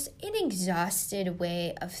represents just an exhausted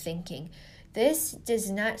way of thinking. This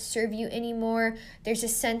does not serve you anymore. There's a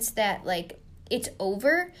sense that it's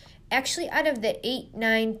over. Actually, out of the 8,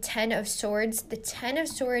 9, 10 of Swords, the 10 of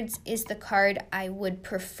Swords is the card I would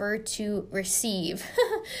prefer to receive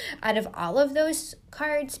out of all of those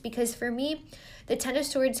cards, because for me, the 10 of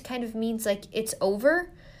Swords kind of means it's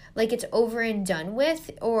over, it's over and done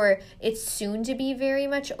with, or it's soon to be very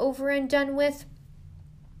much over and done with.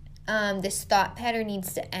 This thought pattern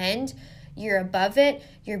needs to end. You're above it.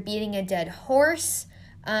 You're beating a dead horse.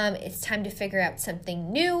 It's time to figure out something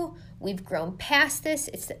new. We've grown past this.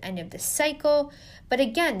 It's the end of the cycle. But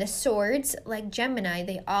again, the swords, like Gemini,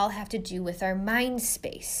 they all have to do with our mind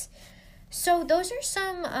space. So those are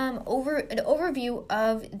some an overview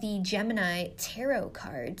of the Gemini tarot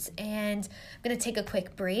cards. And I'm going to take a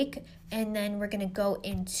quick break, and then we're going to go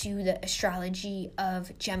into the astrology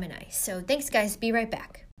of Gemini. So thanks, guys. Be right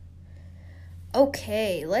back.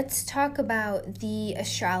 Okay, let's talk about the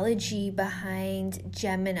astrology behind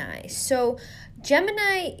Gemini. So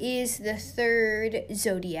Gemini is the third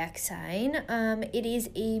zodiac sign. It is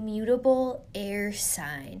a mutable air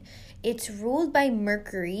sign. It's ruled by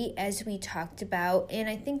Mercury, as we talked about, and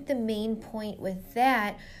I think the main point with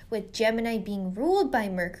that, with Gemini being ruled by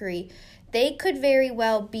Mercury, they could very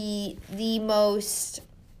well be the most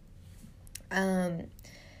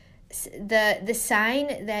the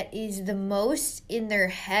sign that is the most in their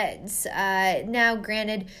heads. Now,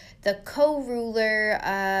 granted, the co-ruler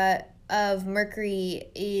of Mercury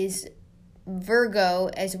is Virgo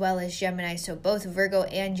as well as Gemini. So both Virgo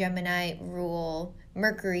and Gemini rule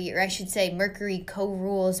Mercury, or I should say Mercury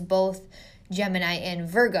co-rules both Gemini and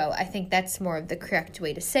Virgo. I think that's more of the correct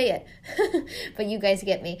way to say it. But you guys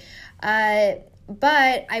get me.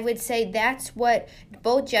 But I would say that's what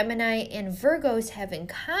both Gemini and Virgos have in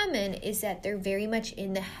common, is that they're very much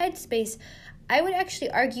in the headspace. I would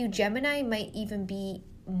actually argue Gemini might even be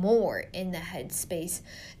more in the headspace.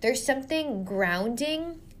 There's something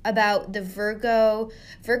grounding about the Virgo.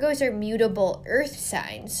 Virgos are mutable earth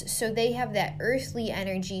signs, so they have that earthly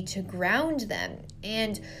energy to ground them.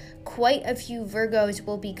 And quite a few Virgos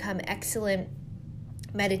will become excellent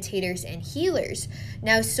meditators and healers.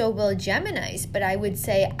 Now, so will Geminis, but I would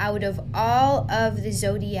say out of all of the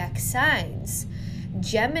zodiac signs,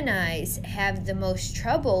 Geminis have the most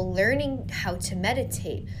trouble learning how to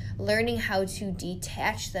meditate, learning how to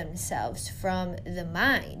detach themselves from the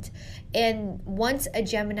mind. And once a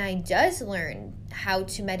Gemini does learn how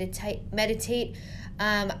to meditate,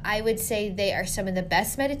 I would say they are some of the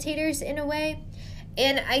best meditators in a way.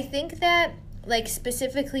 And I think that, like,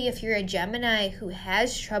 specifically if you're a Gemini who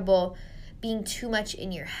has trouble being too much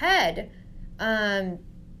in your head, at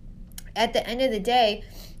the end of the day,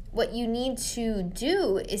 what you need to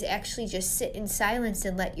do is actually just sit in silence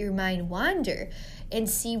and let your mind wander and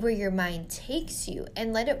see where your mind takes you,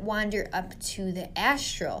 and let it wander up to the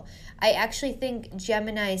astral. I actually think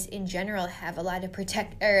Geminis in general have a lot of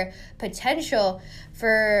potential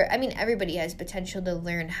for, I mean, everybody has potential to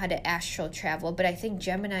learn how to astral travel, but I think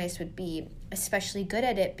Geminis would be especially good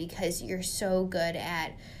at it because you're so good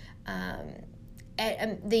at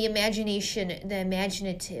the imagination, the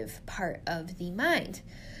imaginative part of the mind.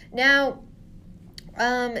 Now,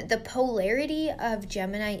 the polarity of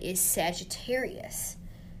Gemini is Sagittarius.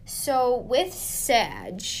 So with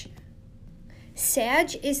Sag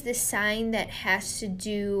is the sign that has to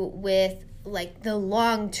do with like the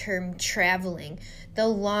long-term traveling, the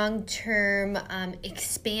long-term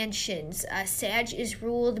expansions. Sag is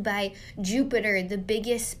ruled by Jupiter, the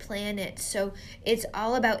biggest planet. So it's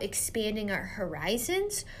all about expanding our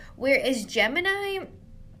horizons, whereas Gemini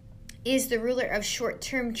is the ruler of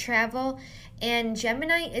short-term travel, and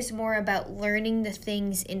Gemini is more about learning the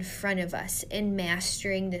things in front of us and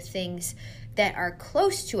mastering the things that are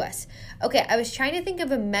close to us. Okay, I was trying to think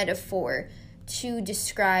of a metaphor to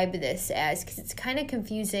describe this as, because it's kind of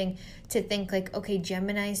confusing to think like, okay,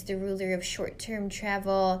 Gemini's the ruler of short-term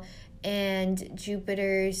travel and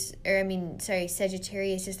Sagittarius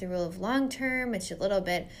is the ruler of long-term. It's a little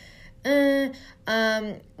bit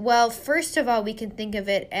well, first of all, we can think of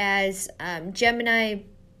it as Gemini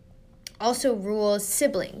also rules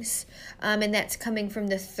siblings, and that's coming from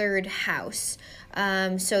the third house.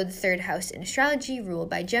 So the third house in astrology, ruled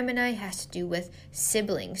by Gemini, has to do with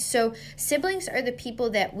siblings. So siblings are the people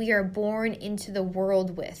that we are born into the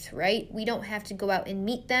world with, right? We don't have to go out and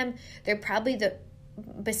meet them. They're probably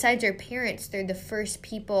besides our parents, they're the first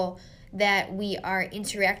people that we are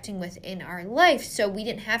interacting with in our life, so we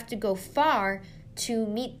didn't have to go far to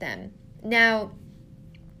meet them. Now,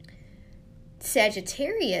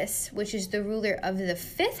 Sagittarius, which is the ruler of the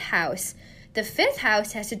fifth house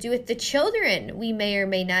has to do with the children we may or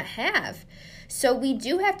may not have. So we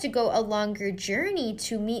do have to go a longer journey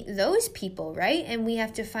to meet those people, right? And we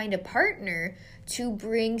have to find a partner to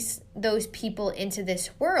bring those people into this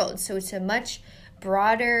world. So it's a much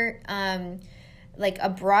broader a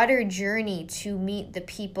broader journey to meet the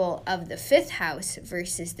people of the fifth house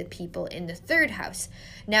versus the people in the third house.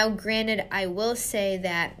 Now, granted, I will say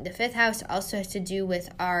that the fifth house also has to do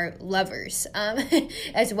with our lovers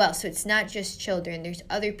as well. So it's not just children. There's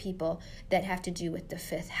other people that have to do with the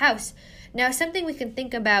fifth house. Now, something we can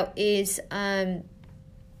think about is the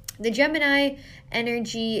Gemini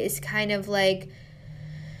energy is kind of like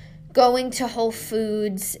going to Whole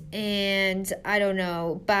Foods and, I don't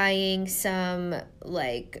know, buying some,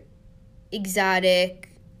 like, exotic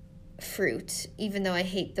fruit, even though I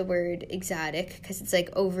hate the word exotic because it's, like,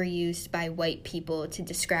 overused by white people to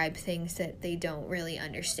describe things that they don't really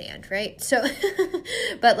understand, right? So,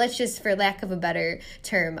 but let's just, for lack of a better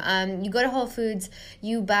term, you go to Whole Foods,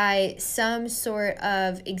 you buy some sort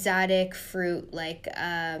of exotic fruit, like,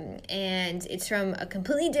 and it's from a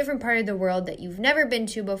completely different part of the world that you've never been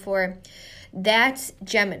to before. That's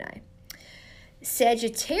Gemini.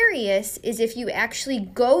 Sagittarius is if you actually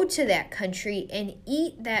go to that country and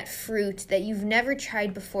eat that fruit that you've never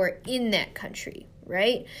tried before in that country,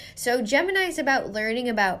 right? So Gemini is about learning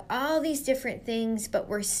about all these different things, but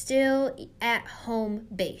we're still at home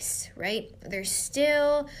base, right? There's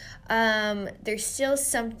still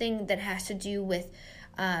something that has to do with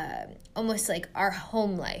almost like our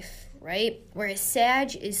home life, right? Whereas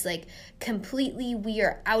Sag is like completely, we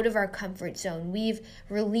are out of our comfort zone. We've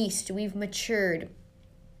released, we've matured,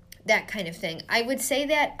 that kind of thing. I would say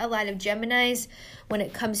that a lot of Geminis, when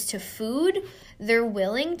it comes to food, they're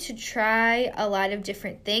willing to try a lot of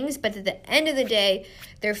different things, but at the end of the day,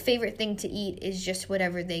 their favorite thing to eat is just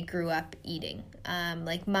whatever they grew up eating,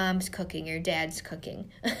 like mom's cooking or dad's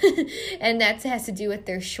cooking. And that has to do with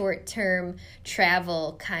their short-term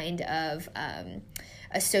travel kind of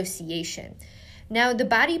association. Now, the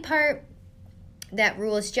body part that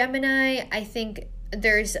rules Gemini, I think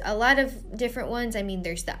there's a lot of different ones. I mean,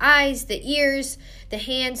 there's the eyes, the ears, the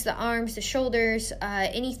hands, the arms, the shoulders,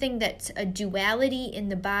 anything that's a duality in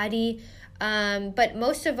the body. But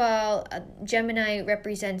most of all, Gemini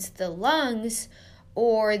represents the lungs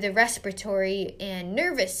or the respiratory and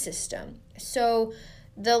nervous system. So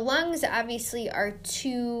the lungs obviously are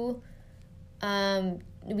two,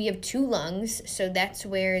 we have two lungs, so that's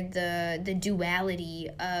where the duality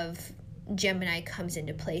of Gemini comes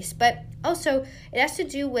into place. But also it has to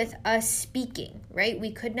do with us speaking, right?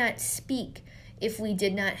 We could not speak if we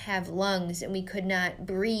did not have lungs, and we could not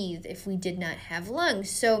breathe if we did not have lungs.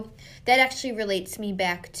 So that actually relates me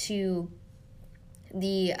back to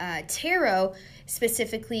the tarot,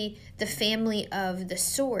 specifically the family of the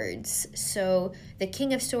swords. So the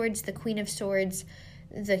King of Swords, the Queen of Swords,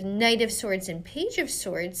 the Knight of Swords, and Page of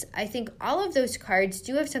Swords, I think all of those cards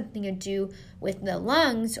do have something to do with the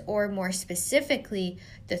lungs, or more specifically,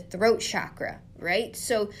 the throat chakra, right?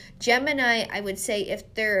 So Gemini, I would say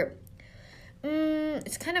if they're,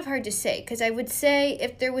 it's kind of hard to say, because I would say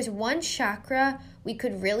if there was one chakra we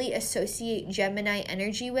could really associate Gemini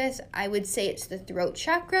energy with, I would say it's the throat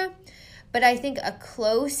chakra. But I think a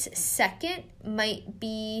close second might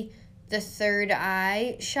be the third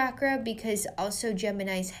eye chakra, because also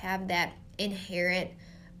Geminis have that inherent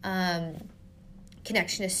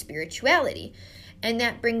connection to spirituality. And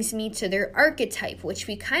that brings me to their archetype, which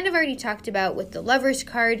we kind of already talked about with the Lovers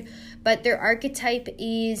card, but their archetype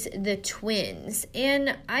is the twins.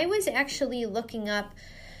 And I was actually looking up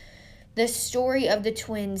the story of the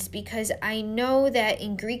twins, because I know that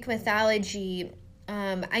in Greek mythology,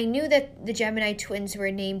 I knew that the Gemini twins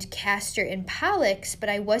were named Castor and Pollux, but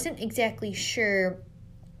I wasn't exactly sure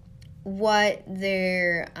what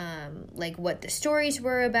their, what the stories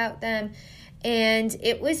were about them. And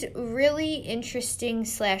it was really interesting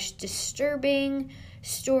 / disturbing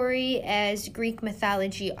story, as Greek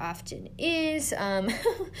mythology often is.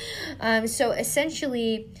 So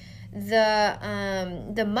essentially,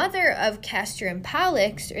 the mother of Castor and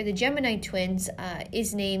Pollux, or the Gemini twins,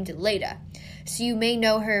 is named Leda. So you may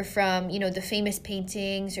know her from, the famous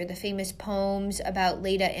paintings or the famous poems about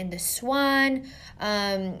Leda and the Swan.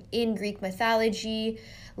 In Greek mythology,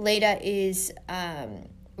 Leda is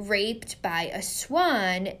raped by a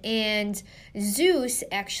swan, and Zeus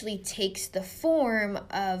actually takes the form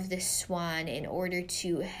of the swan in order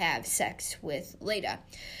to have sex with Leda.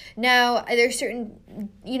 Now, there's certain,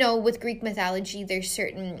 with Greek mythology, there's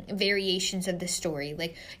certain variations of the story.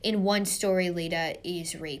 Like, in one story, Leda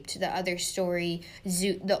is raped. The other story,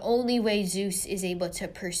 the only way Zeus is able to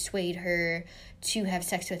persuade her to have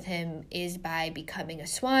sex with him is by becoming a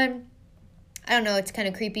swan. I don't know, it's kind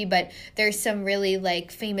of creepy, but there's some really,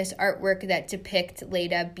 famous artwork that depict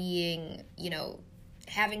Leda being,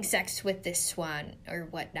 having sex with this swan or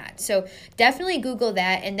whatnot. So definitely Google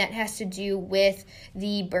that, and that has to do with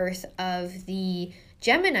the birth of the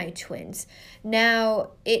Gemini twins.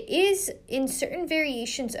 Now, it is, in certain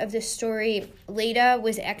variations of the story, Leda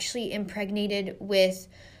was actually impregnated with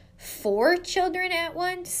 4 children at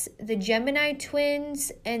once, the Gemini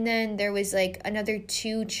twins, and then there was another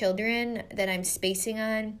 2 children that I'm spacing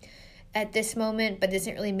on at this moment, but it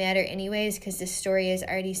doesn't really matter anyways, because this story is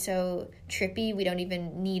already so trippy, we don't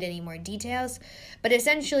even need any more details. But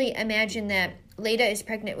essentially, imagine that Leda is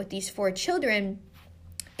pregnant with these 4 children,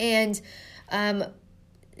 and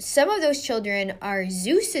some of those children are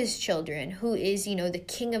Zeus's children, who is, the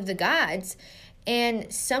king of the gods.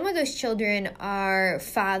 And some of those children are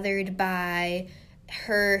fathered by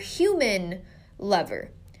her human lover.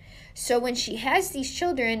 So when she has these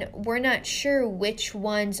children, we're not sure which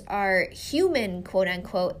ones are human, quote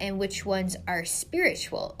unquote, and which ones are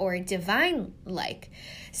spiritual or divine-like.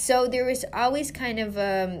 So there was always kind of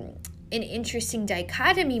an interesting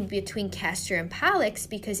dichotomy between Castor and Pollux,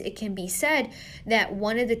 because it can be said that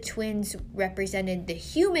one of the twins represented the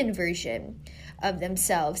human version of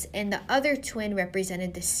themselves, and the other twin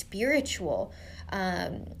represented the spiritual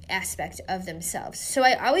aspect of themselves. So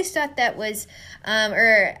I always thought that was,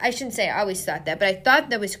 or I shouldn't say I always thought that, but I thought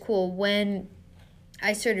that was cool when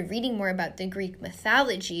I started reading more about the Greek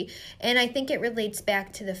mythology, and I think it relates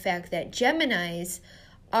back to the fact that Geminis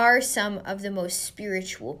are some of the most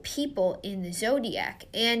spiritual people in the zodiac.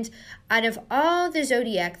 And out of all the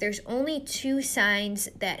zodiac, there's only 2 signs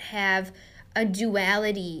that have a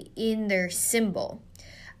duality in their symbol.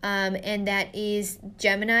 And that is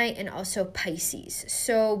Gemini and also Pisces.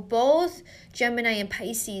 So both Gemini and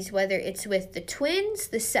Pisces, whether it's with the twins,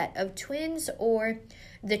 the set of twins, or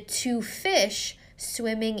the 2 fish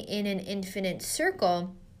swimming in an infinite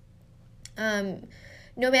circle, no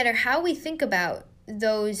matter how we think about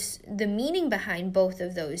the meaning behind both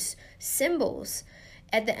of those symbols,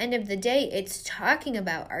 at the end of the day, it's talking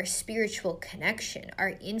about our spiritual connection,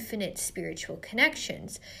 our infinite spiritual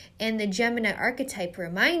connections. And the Gemini archetype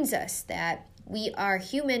reminds us that we are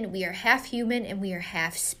human, we are half human, and we are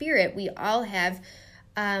half spirit. We all have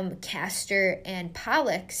Castor and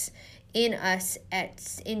Pollux in us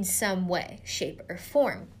in some way, shape, or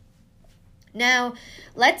form. Now,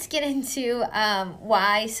 let's get into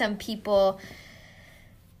why some people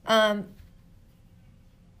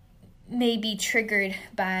may be triggered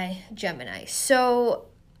by Gemini. So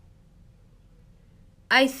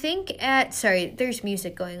I think there's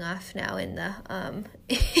music going off now in the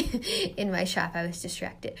in my shop. I was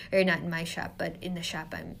distracted, or not in my shop, but in the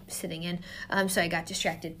shop I'm sitting in. So I got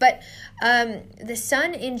distracted. But the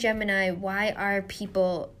sun in Gemini, why are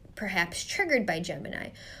people perhaps triggered by Gemini?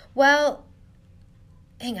 Well,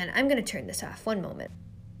 hang on, I'm going to turn this off. One moment.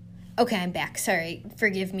 Okay, I'm back. Sorry.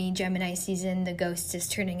 Forgive me, Gemini season. The ghost is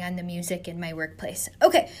turning on the music in my workplace.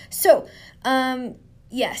 Okay, so,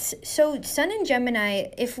 yes. So, Sun in Gemini,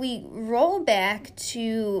 if we roll back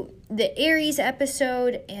to the Aries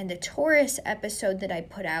episode and the Taurus episode that I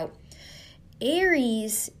put out,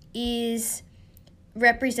 Aries is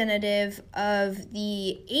representative of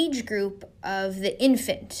the age group of the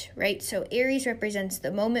infant, right? So, Aries represents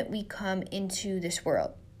the moment we come into this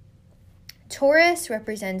world. Taurus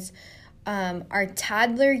represents our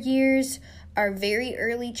toddler years, our very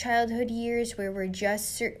early childhood years, where we're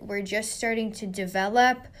just starting to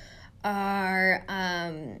develop our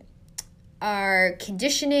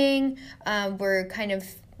conditioning. We're kind of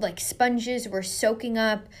like sponges. We're soaking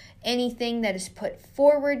up anything that is put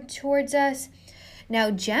forward towards us.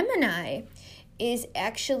 Now, Gemini is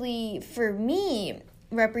actually, for me,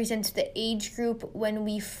 represents the age group when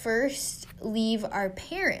we first leave our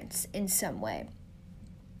parents in some way.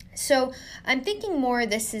 So I'm thinking more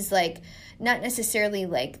this is like not necessarily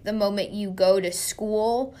like the moment you go to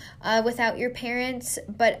school without your parents,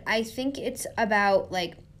 but I think it's about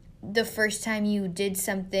like the first time you did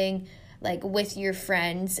something like with your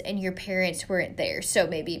friends and your parents weren't there. So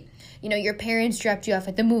maybe, your parents dropped you off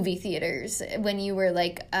at the movie theaters when you were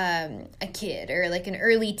like a kid or like an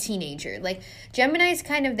early teenager. Like Gemini's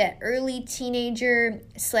kind of that early teenager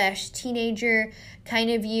 / teenager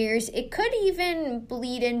kind of years. It could even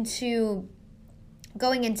bleed into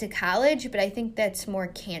going into college, but I think that's more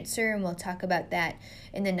Cancer, and we'll talk about that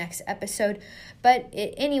in the next episode. But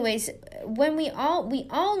anyways, when we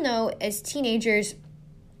all know as teenagers,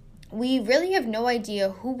 we really have no idea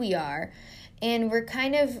who we are, and we're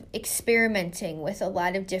kind of experimenting with a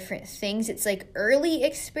lot of different things. It's like early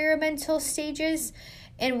experimental stages,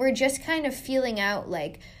 and we're just kind of feeling out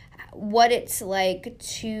like what it's like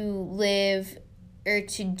to live or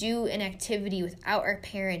to do an activity without our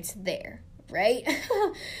parents there, right?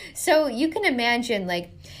 So you can imagine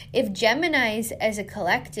like if Geminis as a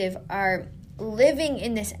collective are living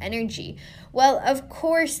in this energy, well, of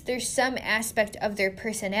course, there's some aspect of their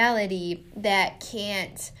personality that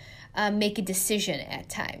can't make a decision at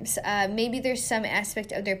times. Maybe there's some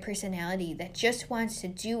aspect of their personality that just wants to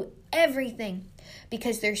do everything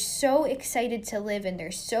because they're so excited to live and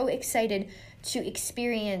they're so excited to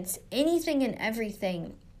experience anything and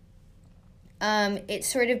everything. It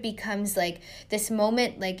sort of becomes like this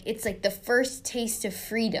moment, like it's like the first taste of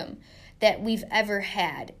freedom that we've ever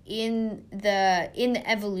had in the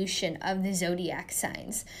evolution of the zodiac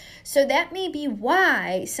signs. So that may be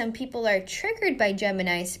why some people are triggered by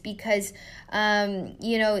Geminis, because at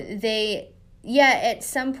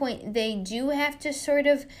some point they do have to sort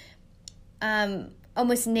of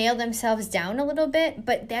almost nail themselves down a little bit,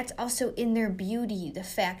 but that's also in their beauty, the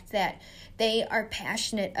fact that they are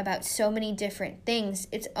passionate about so many different things.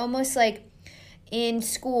 It's almost like in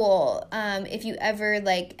school, if you ever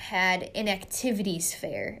like had an activities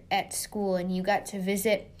fair at school and you got to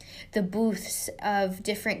visit the booths of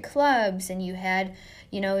different clubs, and you had,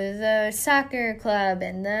 the soccer club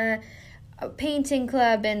and the a painting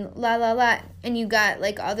club and la la la, and you got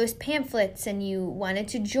like all those pamphlets and you wanted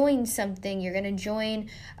to join something, you're going to join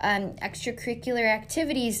extracurricular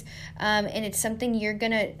activities, and it's something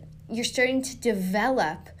you're starting to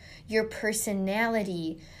develop your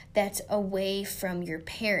personality that's away from your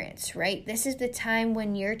parents, right? This is the time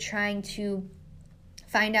when you're trying to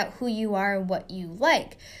find out who you are and what you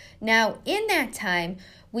like. Now, in that time,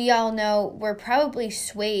 we all know we're probably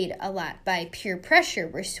swayed a lot by peer pressure.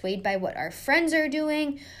 We're swayed by what our friends are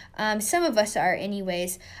doing. Some of us are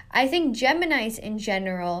anyways. I think Geminis in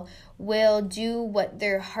general will do what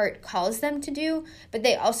their heart calls them to do, but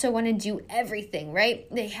they also want to do everything, right?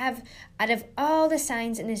 They have, out of all the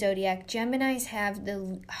signs in the zodiac, Geminis have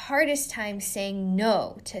the hardest time saying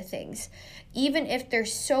no to things. Even if they're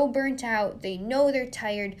so burnt out, they know they're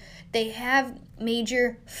tired, they have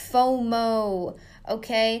major FOMO,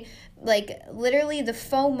 okay? Like literally the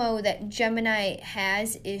FOMO that Gemini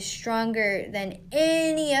has is stronger than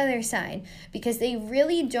any other sign because they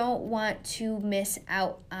really don't want to miss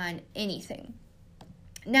out on anything.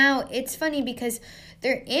 Now, it's funny because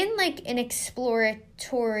they're in like an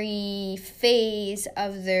exploratory phase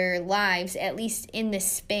of their lives, at least in the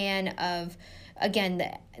span of, again,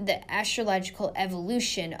 the astrological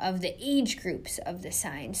evolution of the age groups of the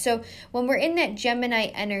sign. So when we're in that Gemini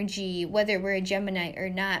energy, whether we're a Gemini or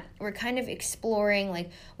not, we're kind of exploring like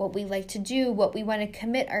what we like to do, what we want to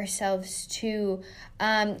commit ourselves to.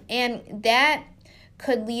 And that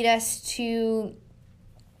could lead us to,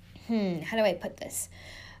 how do I put this?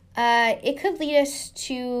 It could lead us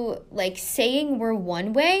to like saying we're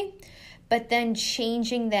one way, but then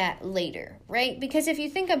changing that later, right? Because if you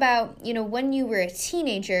think about, when you were a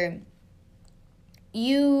teenager,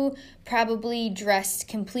 you probably dressed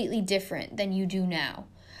completely different than you do now.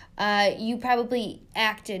 You probably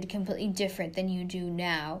acted completely different than you do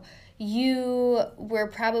now. You were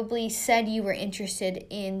probably said you were interested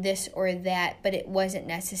in this or that, but it wasn't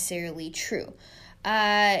necessarily true.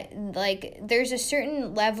 Like there's a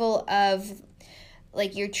certain level of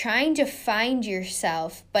like you're trying to find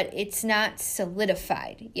yourself, but it's not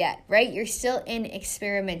solidified yet, right? You're still in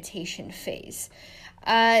experimentation phase.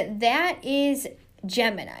 That is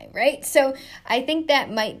Gemini, right? So I think that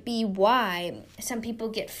might be why some people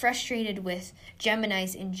get frustrated with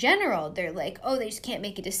Geminis in general. They're like, oh, they just can't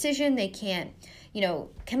make a decision. They can't,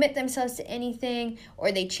 commit themselves to anything,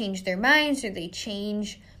 or they change their minds, or they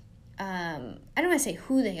change I don't want to say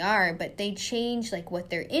who they are, but they change like what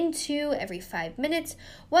they're into every 5 minutes.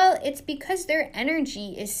 Well, it's because their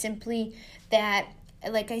energy is simply that,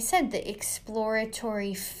 like I said, the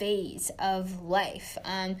exploratory phase of life.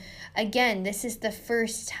 Again, this is the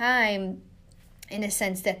first time, in a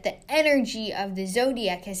sense, that the energy of the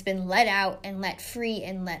zodiac has been let out and let free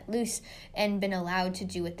and let loose and been allowed to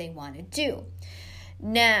do what they want to do.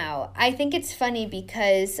 Now, I think it's funny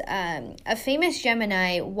because a famous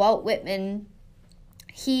Gemini, Walt Whitman,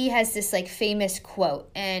 he has this like famous quote,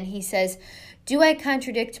 and he says, "Do I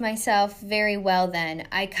contradict myself? Very well then,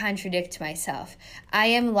 I contradict myself. I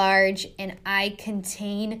am large and I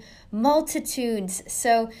contain multitudes."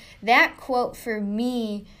 So that quote for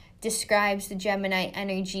me describes the Gemini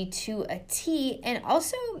energy to a T. And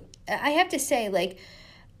also, I have to say, like,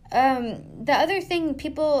 the other thing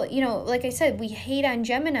people, like I said, we hate on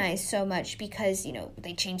Geminis so much because,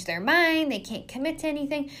 they change their mind, they can't commit to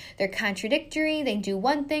anything, they're contradictory, they do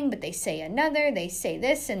one thing, but they say another, they say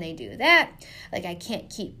this and they do that, like I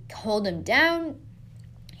can't hold them down.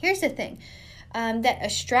 Here's the thing, that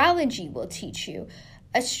astrology will teach you.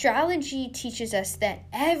 Astrology teaches us that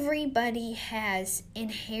everybody has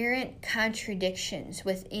inherent contradictions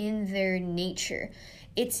within their nature.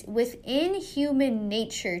 It's within human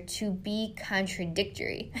nature to be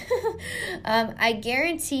contradictory. I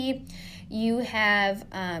guarantee you have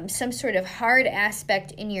some sort of hard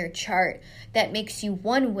aspect in your chart that makes you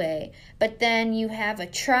one way, but then you have a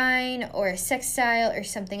trine or a sextile or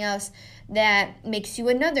something else that makes you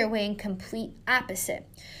another way and complete opposite.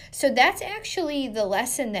 So that's actually the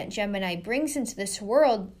lesson that Gemini brings into this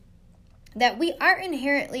world, that we are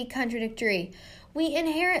inherently contradictory. We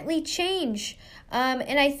inherently change.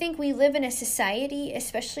 And I think we live in a society,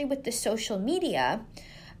 especially with the social media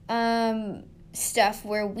stuff,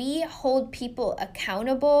 where we hold people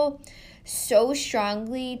accountable so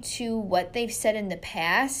strongly to what they've said in the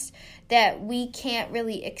past that we can't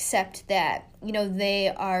really accept that,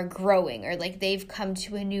 they are growing, or like they've come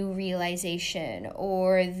to a new realization,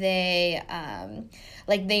 or they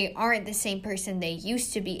aren't the same person they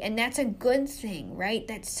used to be. And that's a good thing, right?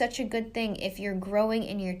 That's such a good thing if you're growing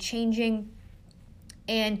and you're changing.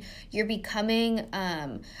 and you're becoming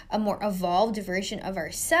a more evolved version of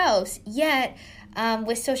ourselves. Yet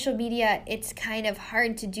with social media, it's kind of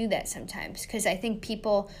hard to do that sometimes, because I think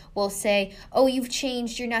people will say, oh, you've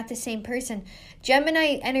changed, you're not the same person.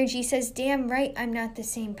 Gemini energy says, damn right, I'm not the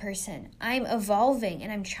same person. I'm evolving,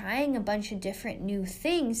 and I'm trying a bunch of different new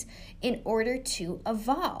things in order to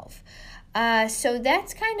evolve. So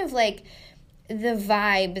that's kind of like the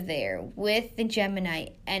vibe there with the Gemini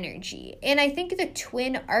energy. And I think the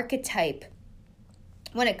twin archetype,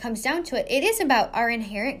 when it comes down to it, it is about our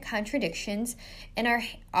inherent contradictions and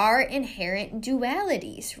our inherent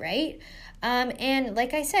dualities, right? And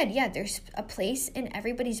like I said, yeah, there's a place in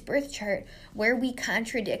everybody's birth chart where we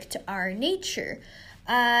contradict our nature.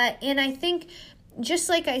 And I think, just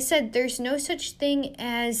like I said, there's no such thing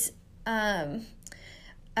as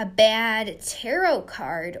a bad tarot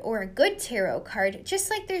card or a good tarot card, just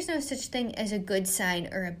like there's no such thing as a good sign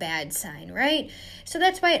or a bad sign, right? So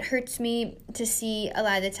that's why it hurts me to see a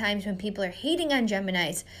lot of the times when people are hating on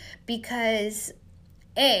Geminis, because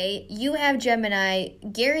A, you have Gemini,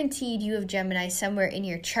 guaranteed you have Gemini somewhere in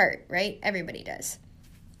your chart, right? Everybody does.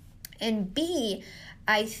 And B,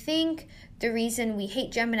 I think the reason we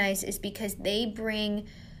hate Geminis is because they bring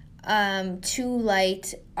to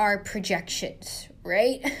light our projections,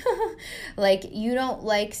 right? Like, you don't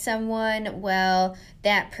like someone, well,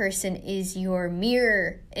 that person is your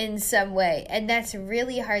mirror in some way. And that's a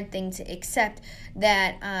really hard thing to accept,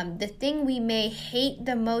 that the thing we may hate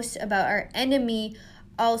the most about our enemy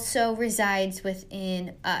also resides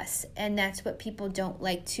within us. And that's what people don't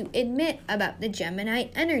like to admit about the Gemini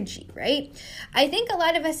energy, right? I think a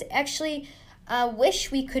lot of us actually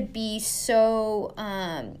wish we could be so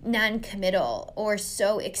non-committal or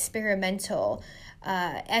so experimental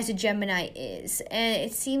as a Gemini is. And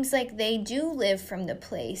it seems like they do live from the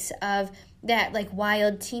place of that like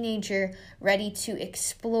wild teenager ready to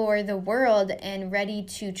explore the world and ready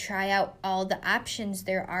to try out all the options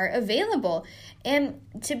there are available. And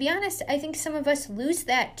to be honest, I think some of us lose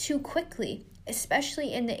that too quickly,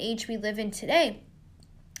 especially in the age we live in today.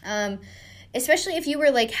 Especially if you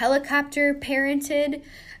were like helicopter parented,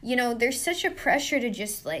 you know, there's such a pressure to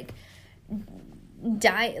just like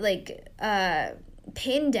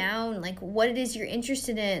pin down like what it is you're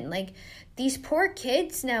interested in. Like, these poor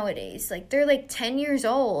kids nowadays, like, they're like 10 years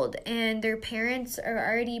old and their parents are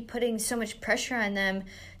already putting so much pressure on them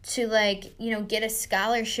to, like, you know, get a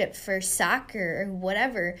scholarship for soccer or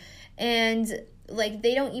whatever. And like,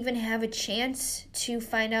 they don't even have a chance to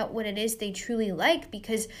find out what it is they truly like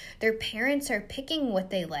because their parents are picking what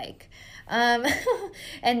they like. And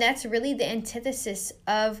that's really the antithesis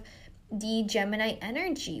of the Gemini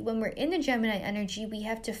energy. When we're in the Gemini energy, we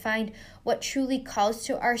have to find what truly calls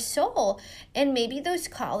to our soul. And maybe those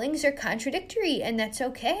callings are contradictory, and that's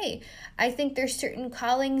okay. I think there's certain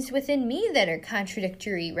callings within me that are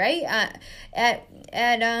contradictory, right?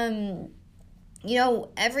 You know,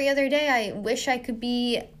 every other day I wish I could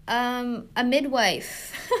be a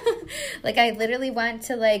midwife. Like, I literally want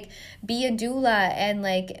to like be a doula and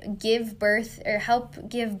like give birth or help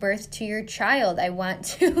give birth to your child. I want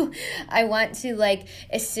to like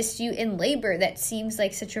assist you in labor. That seems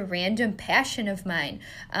like such a random passion of mine.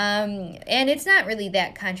 And it's not really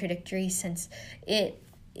that contradictory, since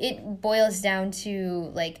it boils down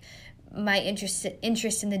to like my interest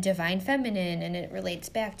in the divine feminine, and it relates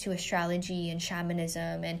back to astrology and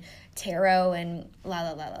shamanism and tarot and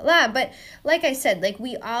la. But like I said, like,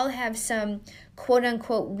 we all have some quote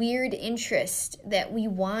unquote weird interest that we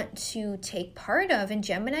want to take part of, and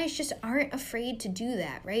Geminis just aren't afraid to do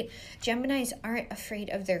that, right? Geminis aren't afraid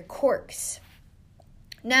of their quirks.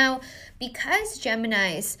 Now, because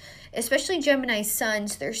Geminis, especially Gemini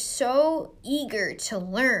suns, they're so eager to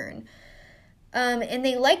learn, and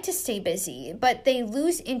they like to stay busy, but they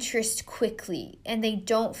lose interest quickly and they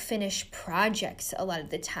don't finish projects a lot of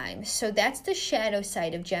the time. So that's the shadow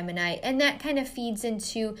side of Gemini, and that kind of feeds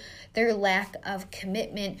into their lack of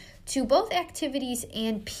commitment to both activities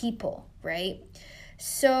and people, right?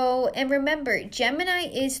 So, and remember, Gemini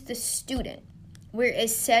is the student,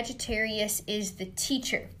 whereas Sagittarius is the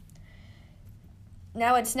teacher.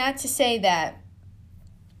 Now, it's not to say that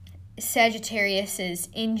Sagittariuses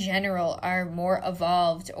in general are more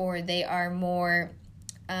evolved, or they are more,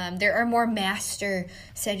 there are more master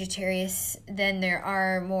Sagittarius than there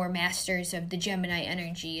are more masters of the Gemini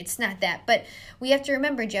energy. It's not that, but we have to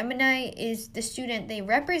remember Gemini is the student. They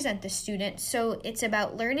represent the student, so it's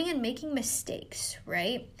about learning and making mistakes,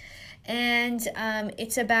 right? And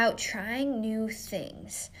it's about trying new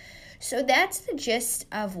things. So that's the gist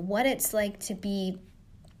of what it's like to be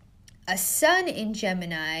a sun in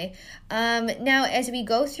Gemini. Now, as we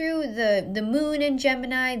go through the moon in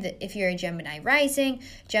Gemini, if you're a Gemini rising,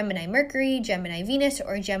 Gemini Mercury, Gemini Venus,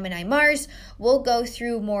 or Gemini Mars, we'll go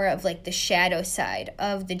through more of like the shadow side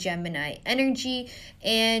of the Gemini energy,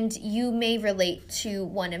 and you may relate to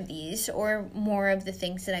one of these or more of the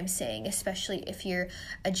things that I'm saying, especially if you're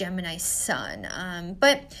a Gemini sun.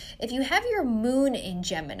 But if you have your moon in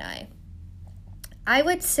Gemini, I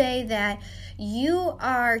would say that you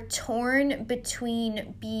are torn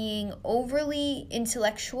between being overly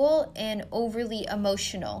intellectual and overly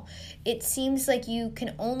emotional. It seems like you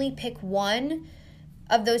can only pick one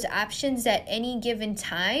of those options at any given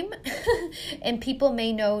time, and people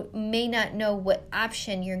may not know what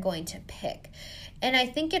option you're going to pick. And I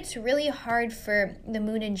think it's really hard for the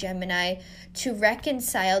moon in Gemini to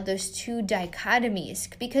reconcile those two dichotomies,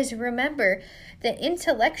 because remember, the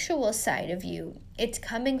intellectual side of you, it's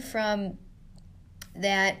coming from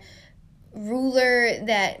that ruler,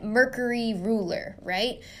 that Mercury ruler,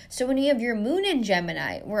 right? So when you have your moon in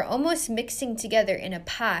Gemini, we're almost mixing together in a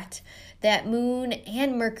pot that moon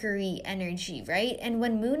and Mercury energy, right? And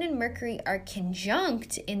when moon and Mercury are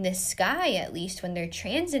conjunct in the sky, at least when they're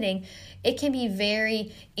transiting, it can be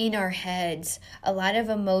very in our heads, a lot of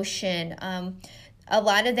emotion, a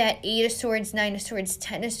lot of that 8 of Swords, 9 of Swords,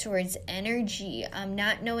 10 of Swords energy,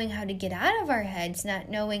 not knowing how to get out of our heads, not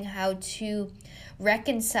knowing how to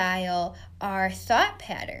reconcile our thought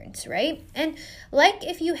patterns, right? And like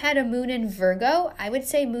if you had a moon in Virgo, I would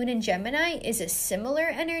say moon in Gemini is a similar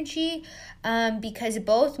energy, because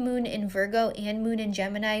both moon in Virgo and moon in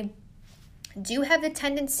Gemini do have the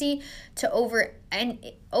tendency to over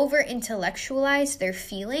intellectualize their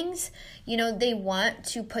feelings. You know, they want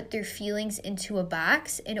to put their feelings into a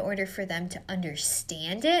box in order for them to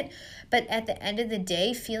understand it. But at the end of the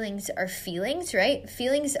day, feelings are feelings, right?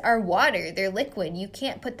 Feelings are water. They're liquid. You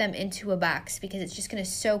can't put them into a box because it's just going to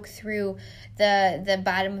soak through the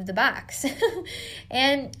bottom of the box.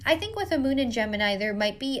 And I think with a moon in Gemini, there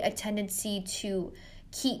might be a tendency to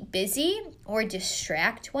keep busy or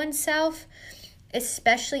distract oneself,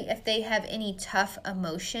 especially if they have any tough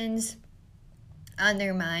emotions on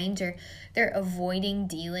their mind or they're avoiding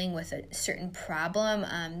dealing with a certain problem.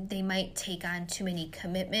 They might take on too many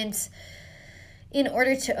commitments in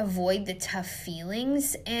order to avoid the tough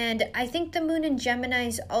feelings. And I think the moon in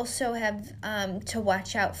Geminis also have to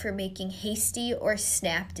watch out for making hasty or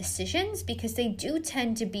snap decisions, because they do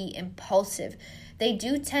tend to be impulsive. They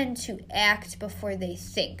do tend to act before they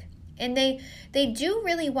think. And they do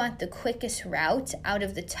really want the quickest route out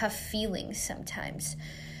of the tough feelings sometimes.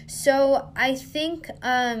 So I think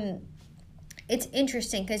it's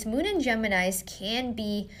interesting because moon in Geminis can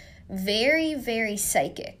be very, very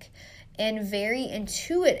psychic and very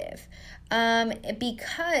intuitive,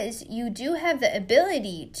 because you do have the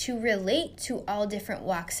ability to relate to all different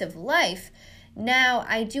walks of life. Now,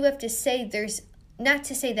 I do have to say, there's not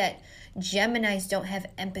to say that Geminis don't have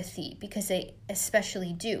empathy, because they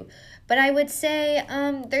especially do. But I would say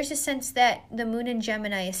there's a sense that the moon in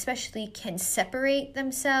Gemini especially can separate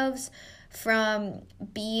themselves from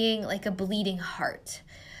being like a bleeding heart.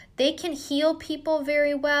 They can heal people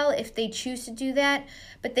very well if they choose to do that,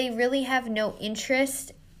 but they really have no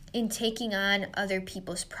interest in taking on other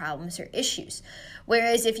people's problems or issues.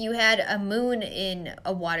 Whereas if you had a moon in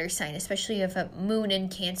a water sign, especially if a moon in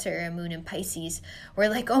Cancer or a moon in Pisces, we're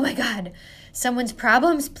like, oh my God, someone's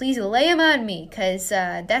problems, please lay them on me, because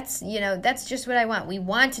that's just what I want. We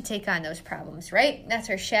want to take on those problems, right? That's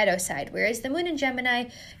our shadow side. Whereas the moon in Gemini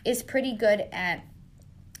is pretty good at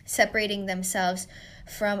separating themselves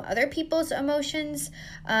from other people's emotions,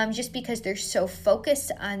 just because they're so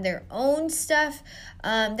focused on their own stuff.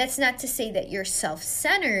 That's not to say that you're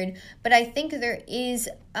self-centered, but I think there is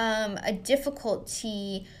a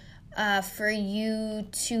difficulty for you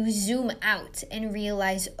to zoom out and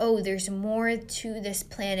realize, oh, there's more to this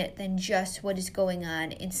planet than just what is going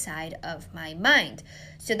on inside of my mind.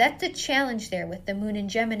 So that's the challenge there with the moon in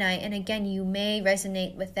Gemini. And again, you may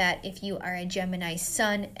resonate with that if you are a Gemini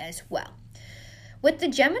sun as well. With the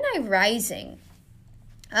Gemini rising,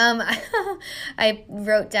 I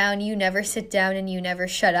wrote down, you never sit down and you never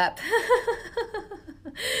shut up.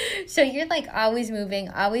 So you're like always moving,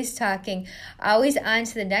 always talking, always on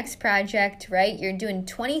to the next project, right? You're doing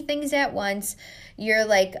 20 things at once. You're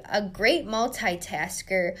like a great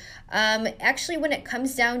multitasker. Actually, when it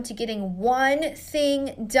comes down to getting one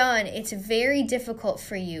thing done, it's very difficult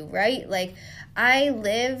for you, right? Like I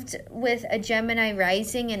lived with a Gemini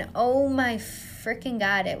rising, and oh my freaking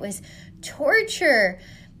God, it was torture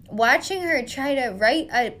watching her try to write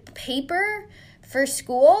a paper for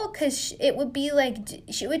school, because it would be like,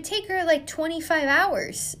 it would take her like 25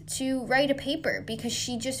 hours to write a paper, because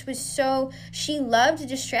she loved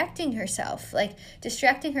distracting herself. Like,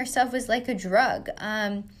 distracting herself was like a drug.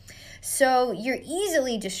 So you're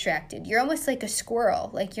easily distracted. You're almost like a squirrel.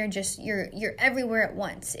 Like, you're everywhere at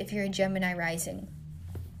once if you're a Gemini rising.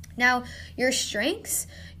 Now, your strengths,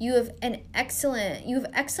 you have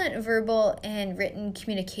excellent verbal and written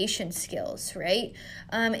communication skills, right?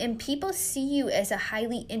 And people see you as a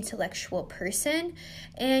highly intellectual person,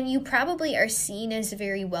 and you probably are seen as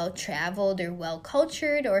very well-traveled or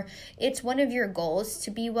well-cultured, or it's one of your goals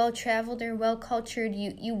to be well-traveled or well-cultured.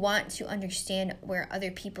 You want to understand where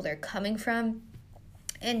other people are coming from.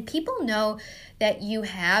 And people know that you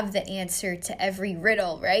have the answer to every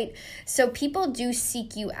riddle, right? So people do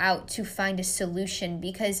seek you out to find a solution,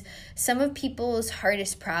 because some of people's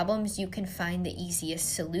hardest problems, you can find the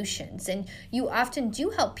easiest solutions. And you often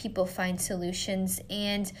do help people find solutions,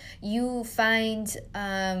 and you find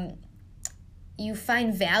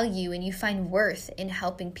value and you find worth in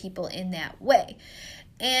helping people in that way.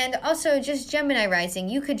 And also, just Gemini rising,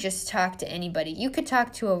 you could just talk to anybody. You could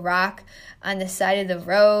talk to a rock on the side of the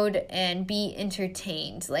road and be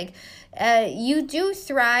entertained. Like, you do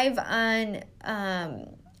thrive on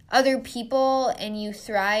other people, and you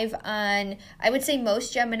thrive on, I would say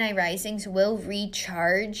most Gemini risings will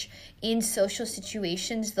recharge in social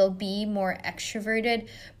situations. They'll be more extroverted,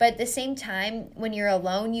 but at the same time, when you're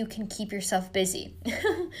alone, you can keep yourself busy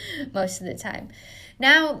most of the time.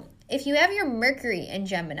 Now, if you have your Mercury in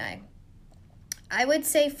Gemini, I would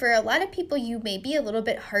say for a lot of people, you may be a little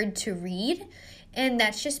bit hard to read, and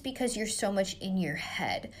that's just because you're so much in your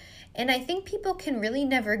head. And I think people can really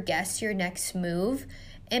never guess your next move,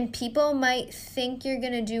 and people might think you're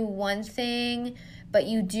going to do one thing, but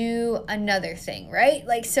you do another thing, right?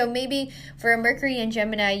 Like, so maybe for a Mercury in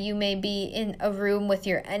Gemini, you may be in a room with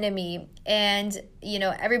your enemy, and,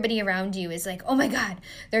 everybody around you is like, oh my God,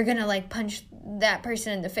 they're going to like punch that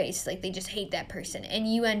person in the face. Like, they just hate that person. And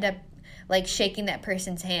you end up like shaking that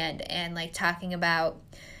person's hand and like talking about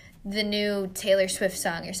the new Taylor Swift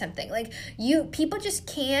song or something. Like, people just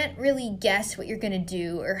can't really guess what you're going to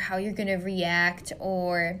do, or how you're going to react,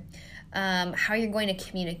 or how you're going to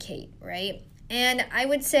communicate, right? And I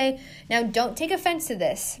would say, now don't take offense to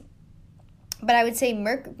this, but I would say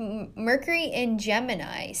Mercury in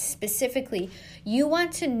Gemini specifically, you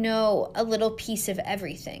want to know a little piece of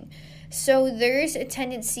everything. So there's a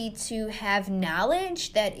tendency to have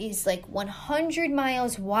knowledge that is like 100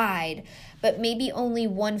 miles wide, but maybe only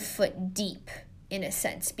 1 foot deep, in a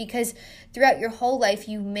sense, because throughout your whole life,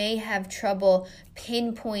 you may have trouble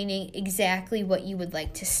pinpointing exactly what you would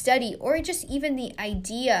like to study, or just even the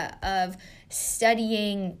idea of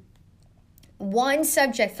studying one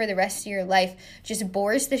subject for the rest of your life just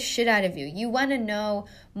bores the shit out of you. You want to know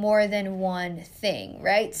more than one thing,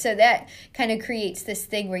 right? So that kind of creates this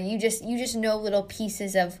thing where you just know little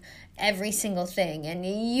pieces of every single thing, and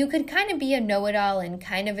you could kind of be a know-it-all in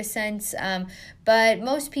kind of a sense, but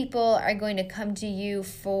most people are going to come to you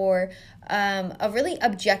for a really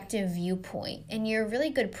objective viewpoint, and you're a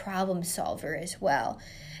really good problem solver as well.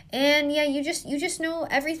 And yeah, you just know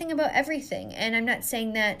everything about everything. And I'm not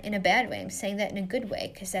saying that in a bad way. I'm saying that in a good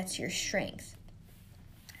way, because that's your strength.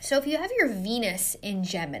 So if you have your Venus in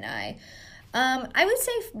Gemini, I would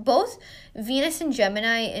say both Venus in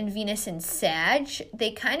Gemini and Venus in Sag,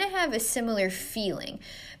 they kind of have a similar feeling,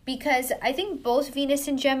 because I think both Venus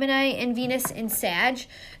in Gemini and Venus in Sag,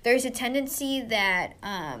 there's a tendency that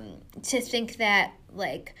to think that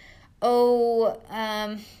like,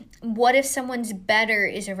 what if someone's better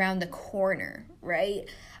is around the corner, right?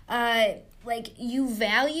 Like, you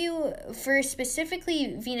value, for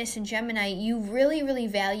specifically Venus and Gemini, you really, really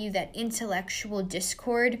value that intellectual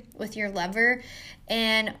discord with your lover,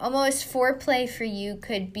 and almost foreplay for you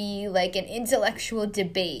could be like an intellectual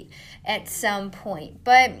debate at some point.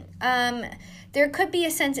 But there could be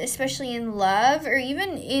a sense, especially in love, or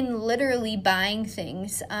even in literally buying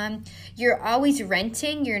things, you're always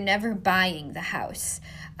renting, you're never buying the house.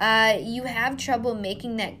 You have trouble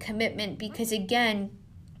making that commitment, because again,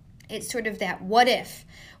 it's sort of that what if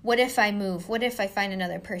I move? What if I find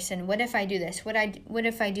another person? What if I do this? What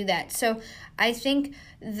if I do that? So I think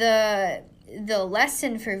the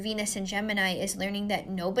lesson for Venus and Gemini is learning that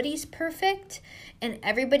nobody's perfect and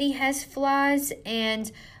everybody has flaws, and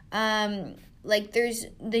like, there's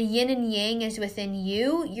the yin and yang is within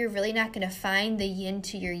you. You're really not going to find the yin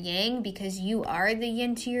to your yang, because you are the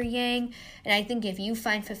yin to your yang. And I think if you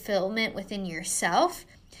find fulfillment within yourself,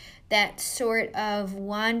 that sort of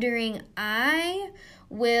wandering eye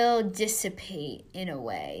will dissipate in a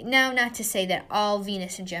way. Now, not to say that all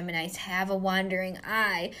Venus and Geminis have a wandering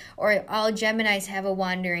eye or all Geminis have a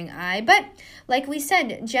wandering eye, but like we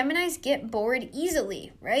said, Geminis get bored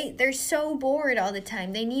easily, right? They're so bored all the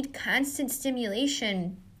time. They need constant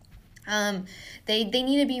stimulation. They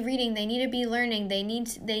need to be reading, they need to be learning, they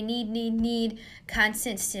need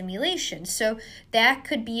constant stimulation. So that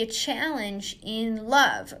could be a challenge in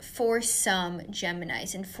love for some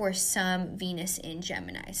Geminis and for some Venus in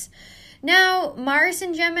Geminis. Now, Mars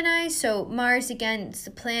in Gemini, so Mars, again, it's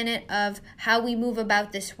the planet of how we move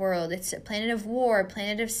about this world. It's a planet of war,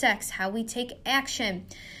 planet of sex, how we take action.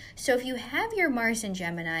 So if you have your Mars in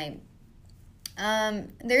Gemini,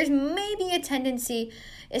 there's maybe a tendency,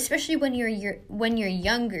 especially when you're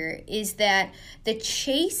younger, is that the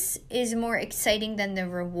chase is more exciting than the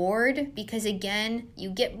reward, because again, you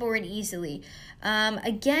get bored easily.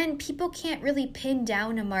 Again, people can't really pin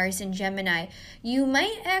down a Mars in Gemini. You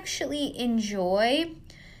might actually enjoy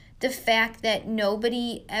the fact that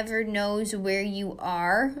nobody ever knows where you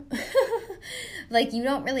are. Like, you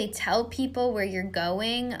don't really tell people where you're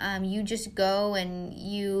going. You just go, and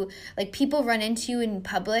people run into you in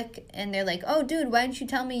public and they're like, oh, dude, why didn't you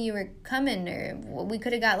tell me you were coming? Or we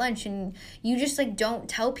could have got lunch. And you just don't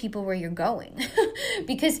tell people where you're going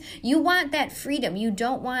because you want that freedom. You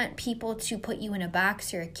don't want people to put you in a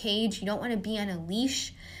box or a cage. You don't want to be on a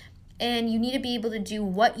leash, and you need to be able to do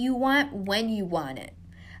what you want when you want it.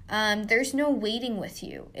 There's no waiting with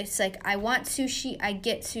you. It's like, I want sushi, I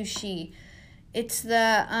get sushi. It's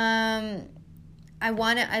the, I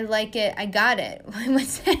want it, I like it, I got it.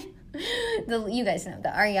 What's that? You guys know, the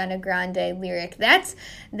Ariana Grande lyric.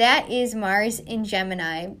 That is Mars in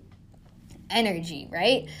Gemini energy,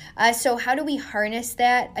 right? So how do we harness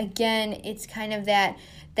that? Again, it's kind of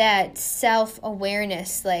that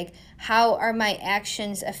self-awareness, like, how are my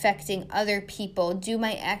actions affecting other people? Do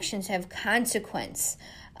my actions have consequence?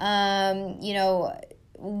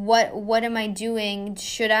 What am I doing?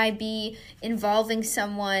 Should I be involving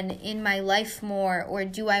someone in my life more, or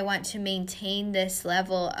do I want to maintain this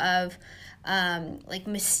level of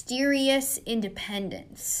mysterious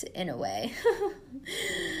independence in a way?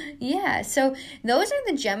 Yeah, so those are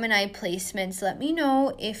the Gemini placements. Let me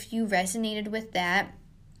know if you resonated with that.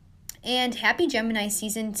 And happy Gemini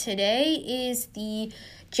season. Today is the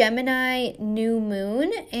Gemini new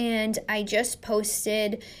moon, and I just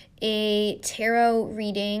posted a tarot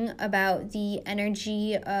reading about the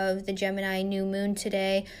energy of the Gemini new moon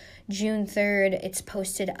today, June 3rd. It's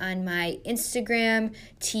posted on my Instagram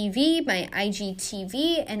TV, my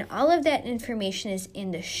IGTV, and all of that information is in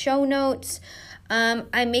the show notes.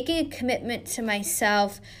 I'm making a commitment to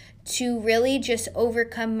myself to really just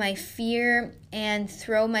overcome my fear and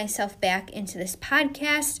throw myself back into this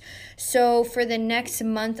podcast. So for the next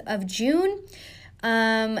month of June,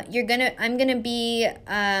 I'm gonna be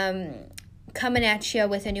coming at you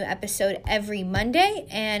with a new episode every Monday,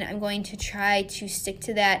 and I'm going to try to stick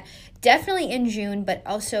to that definitely in June, but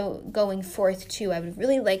also going forth too. I would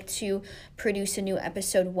really like to produce a new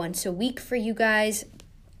episode once a week for you guys.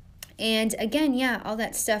 And again, all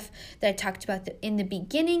that stuff that I talked about in the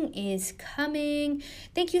beginning is coming.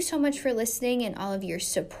 Thank you so much for listening and all of your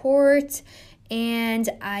support. And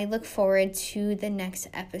I look forward to the next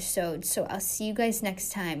episode. So I'll see you guys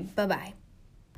next time. Bye-bye.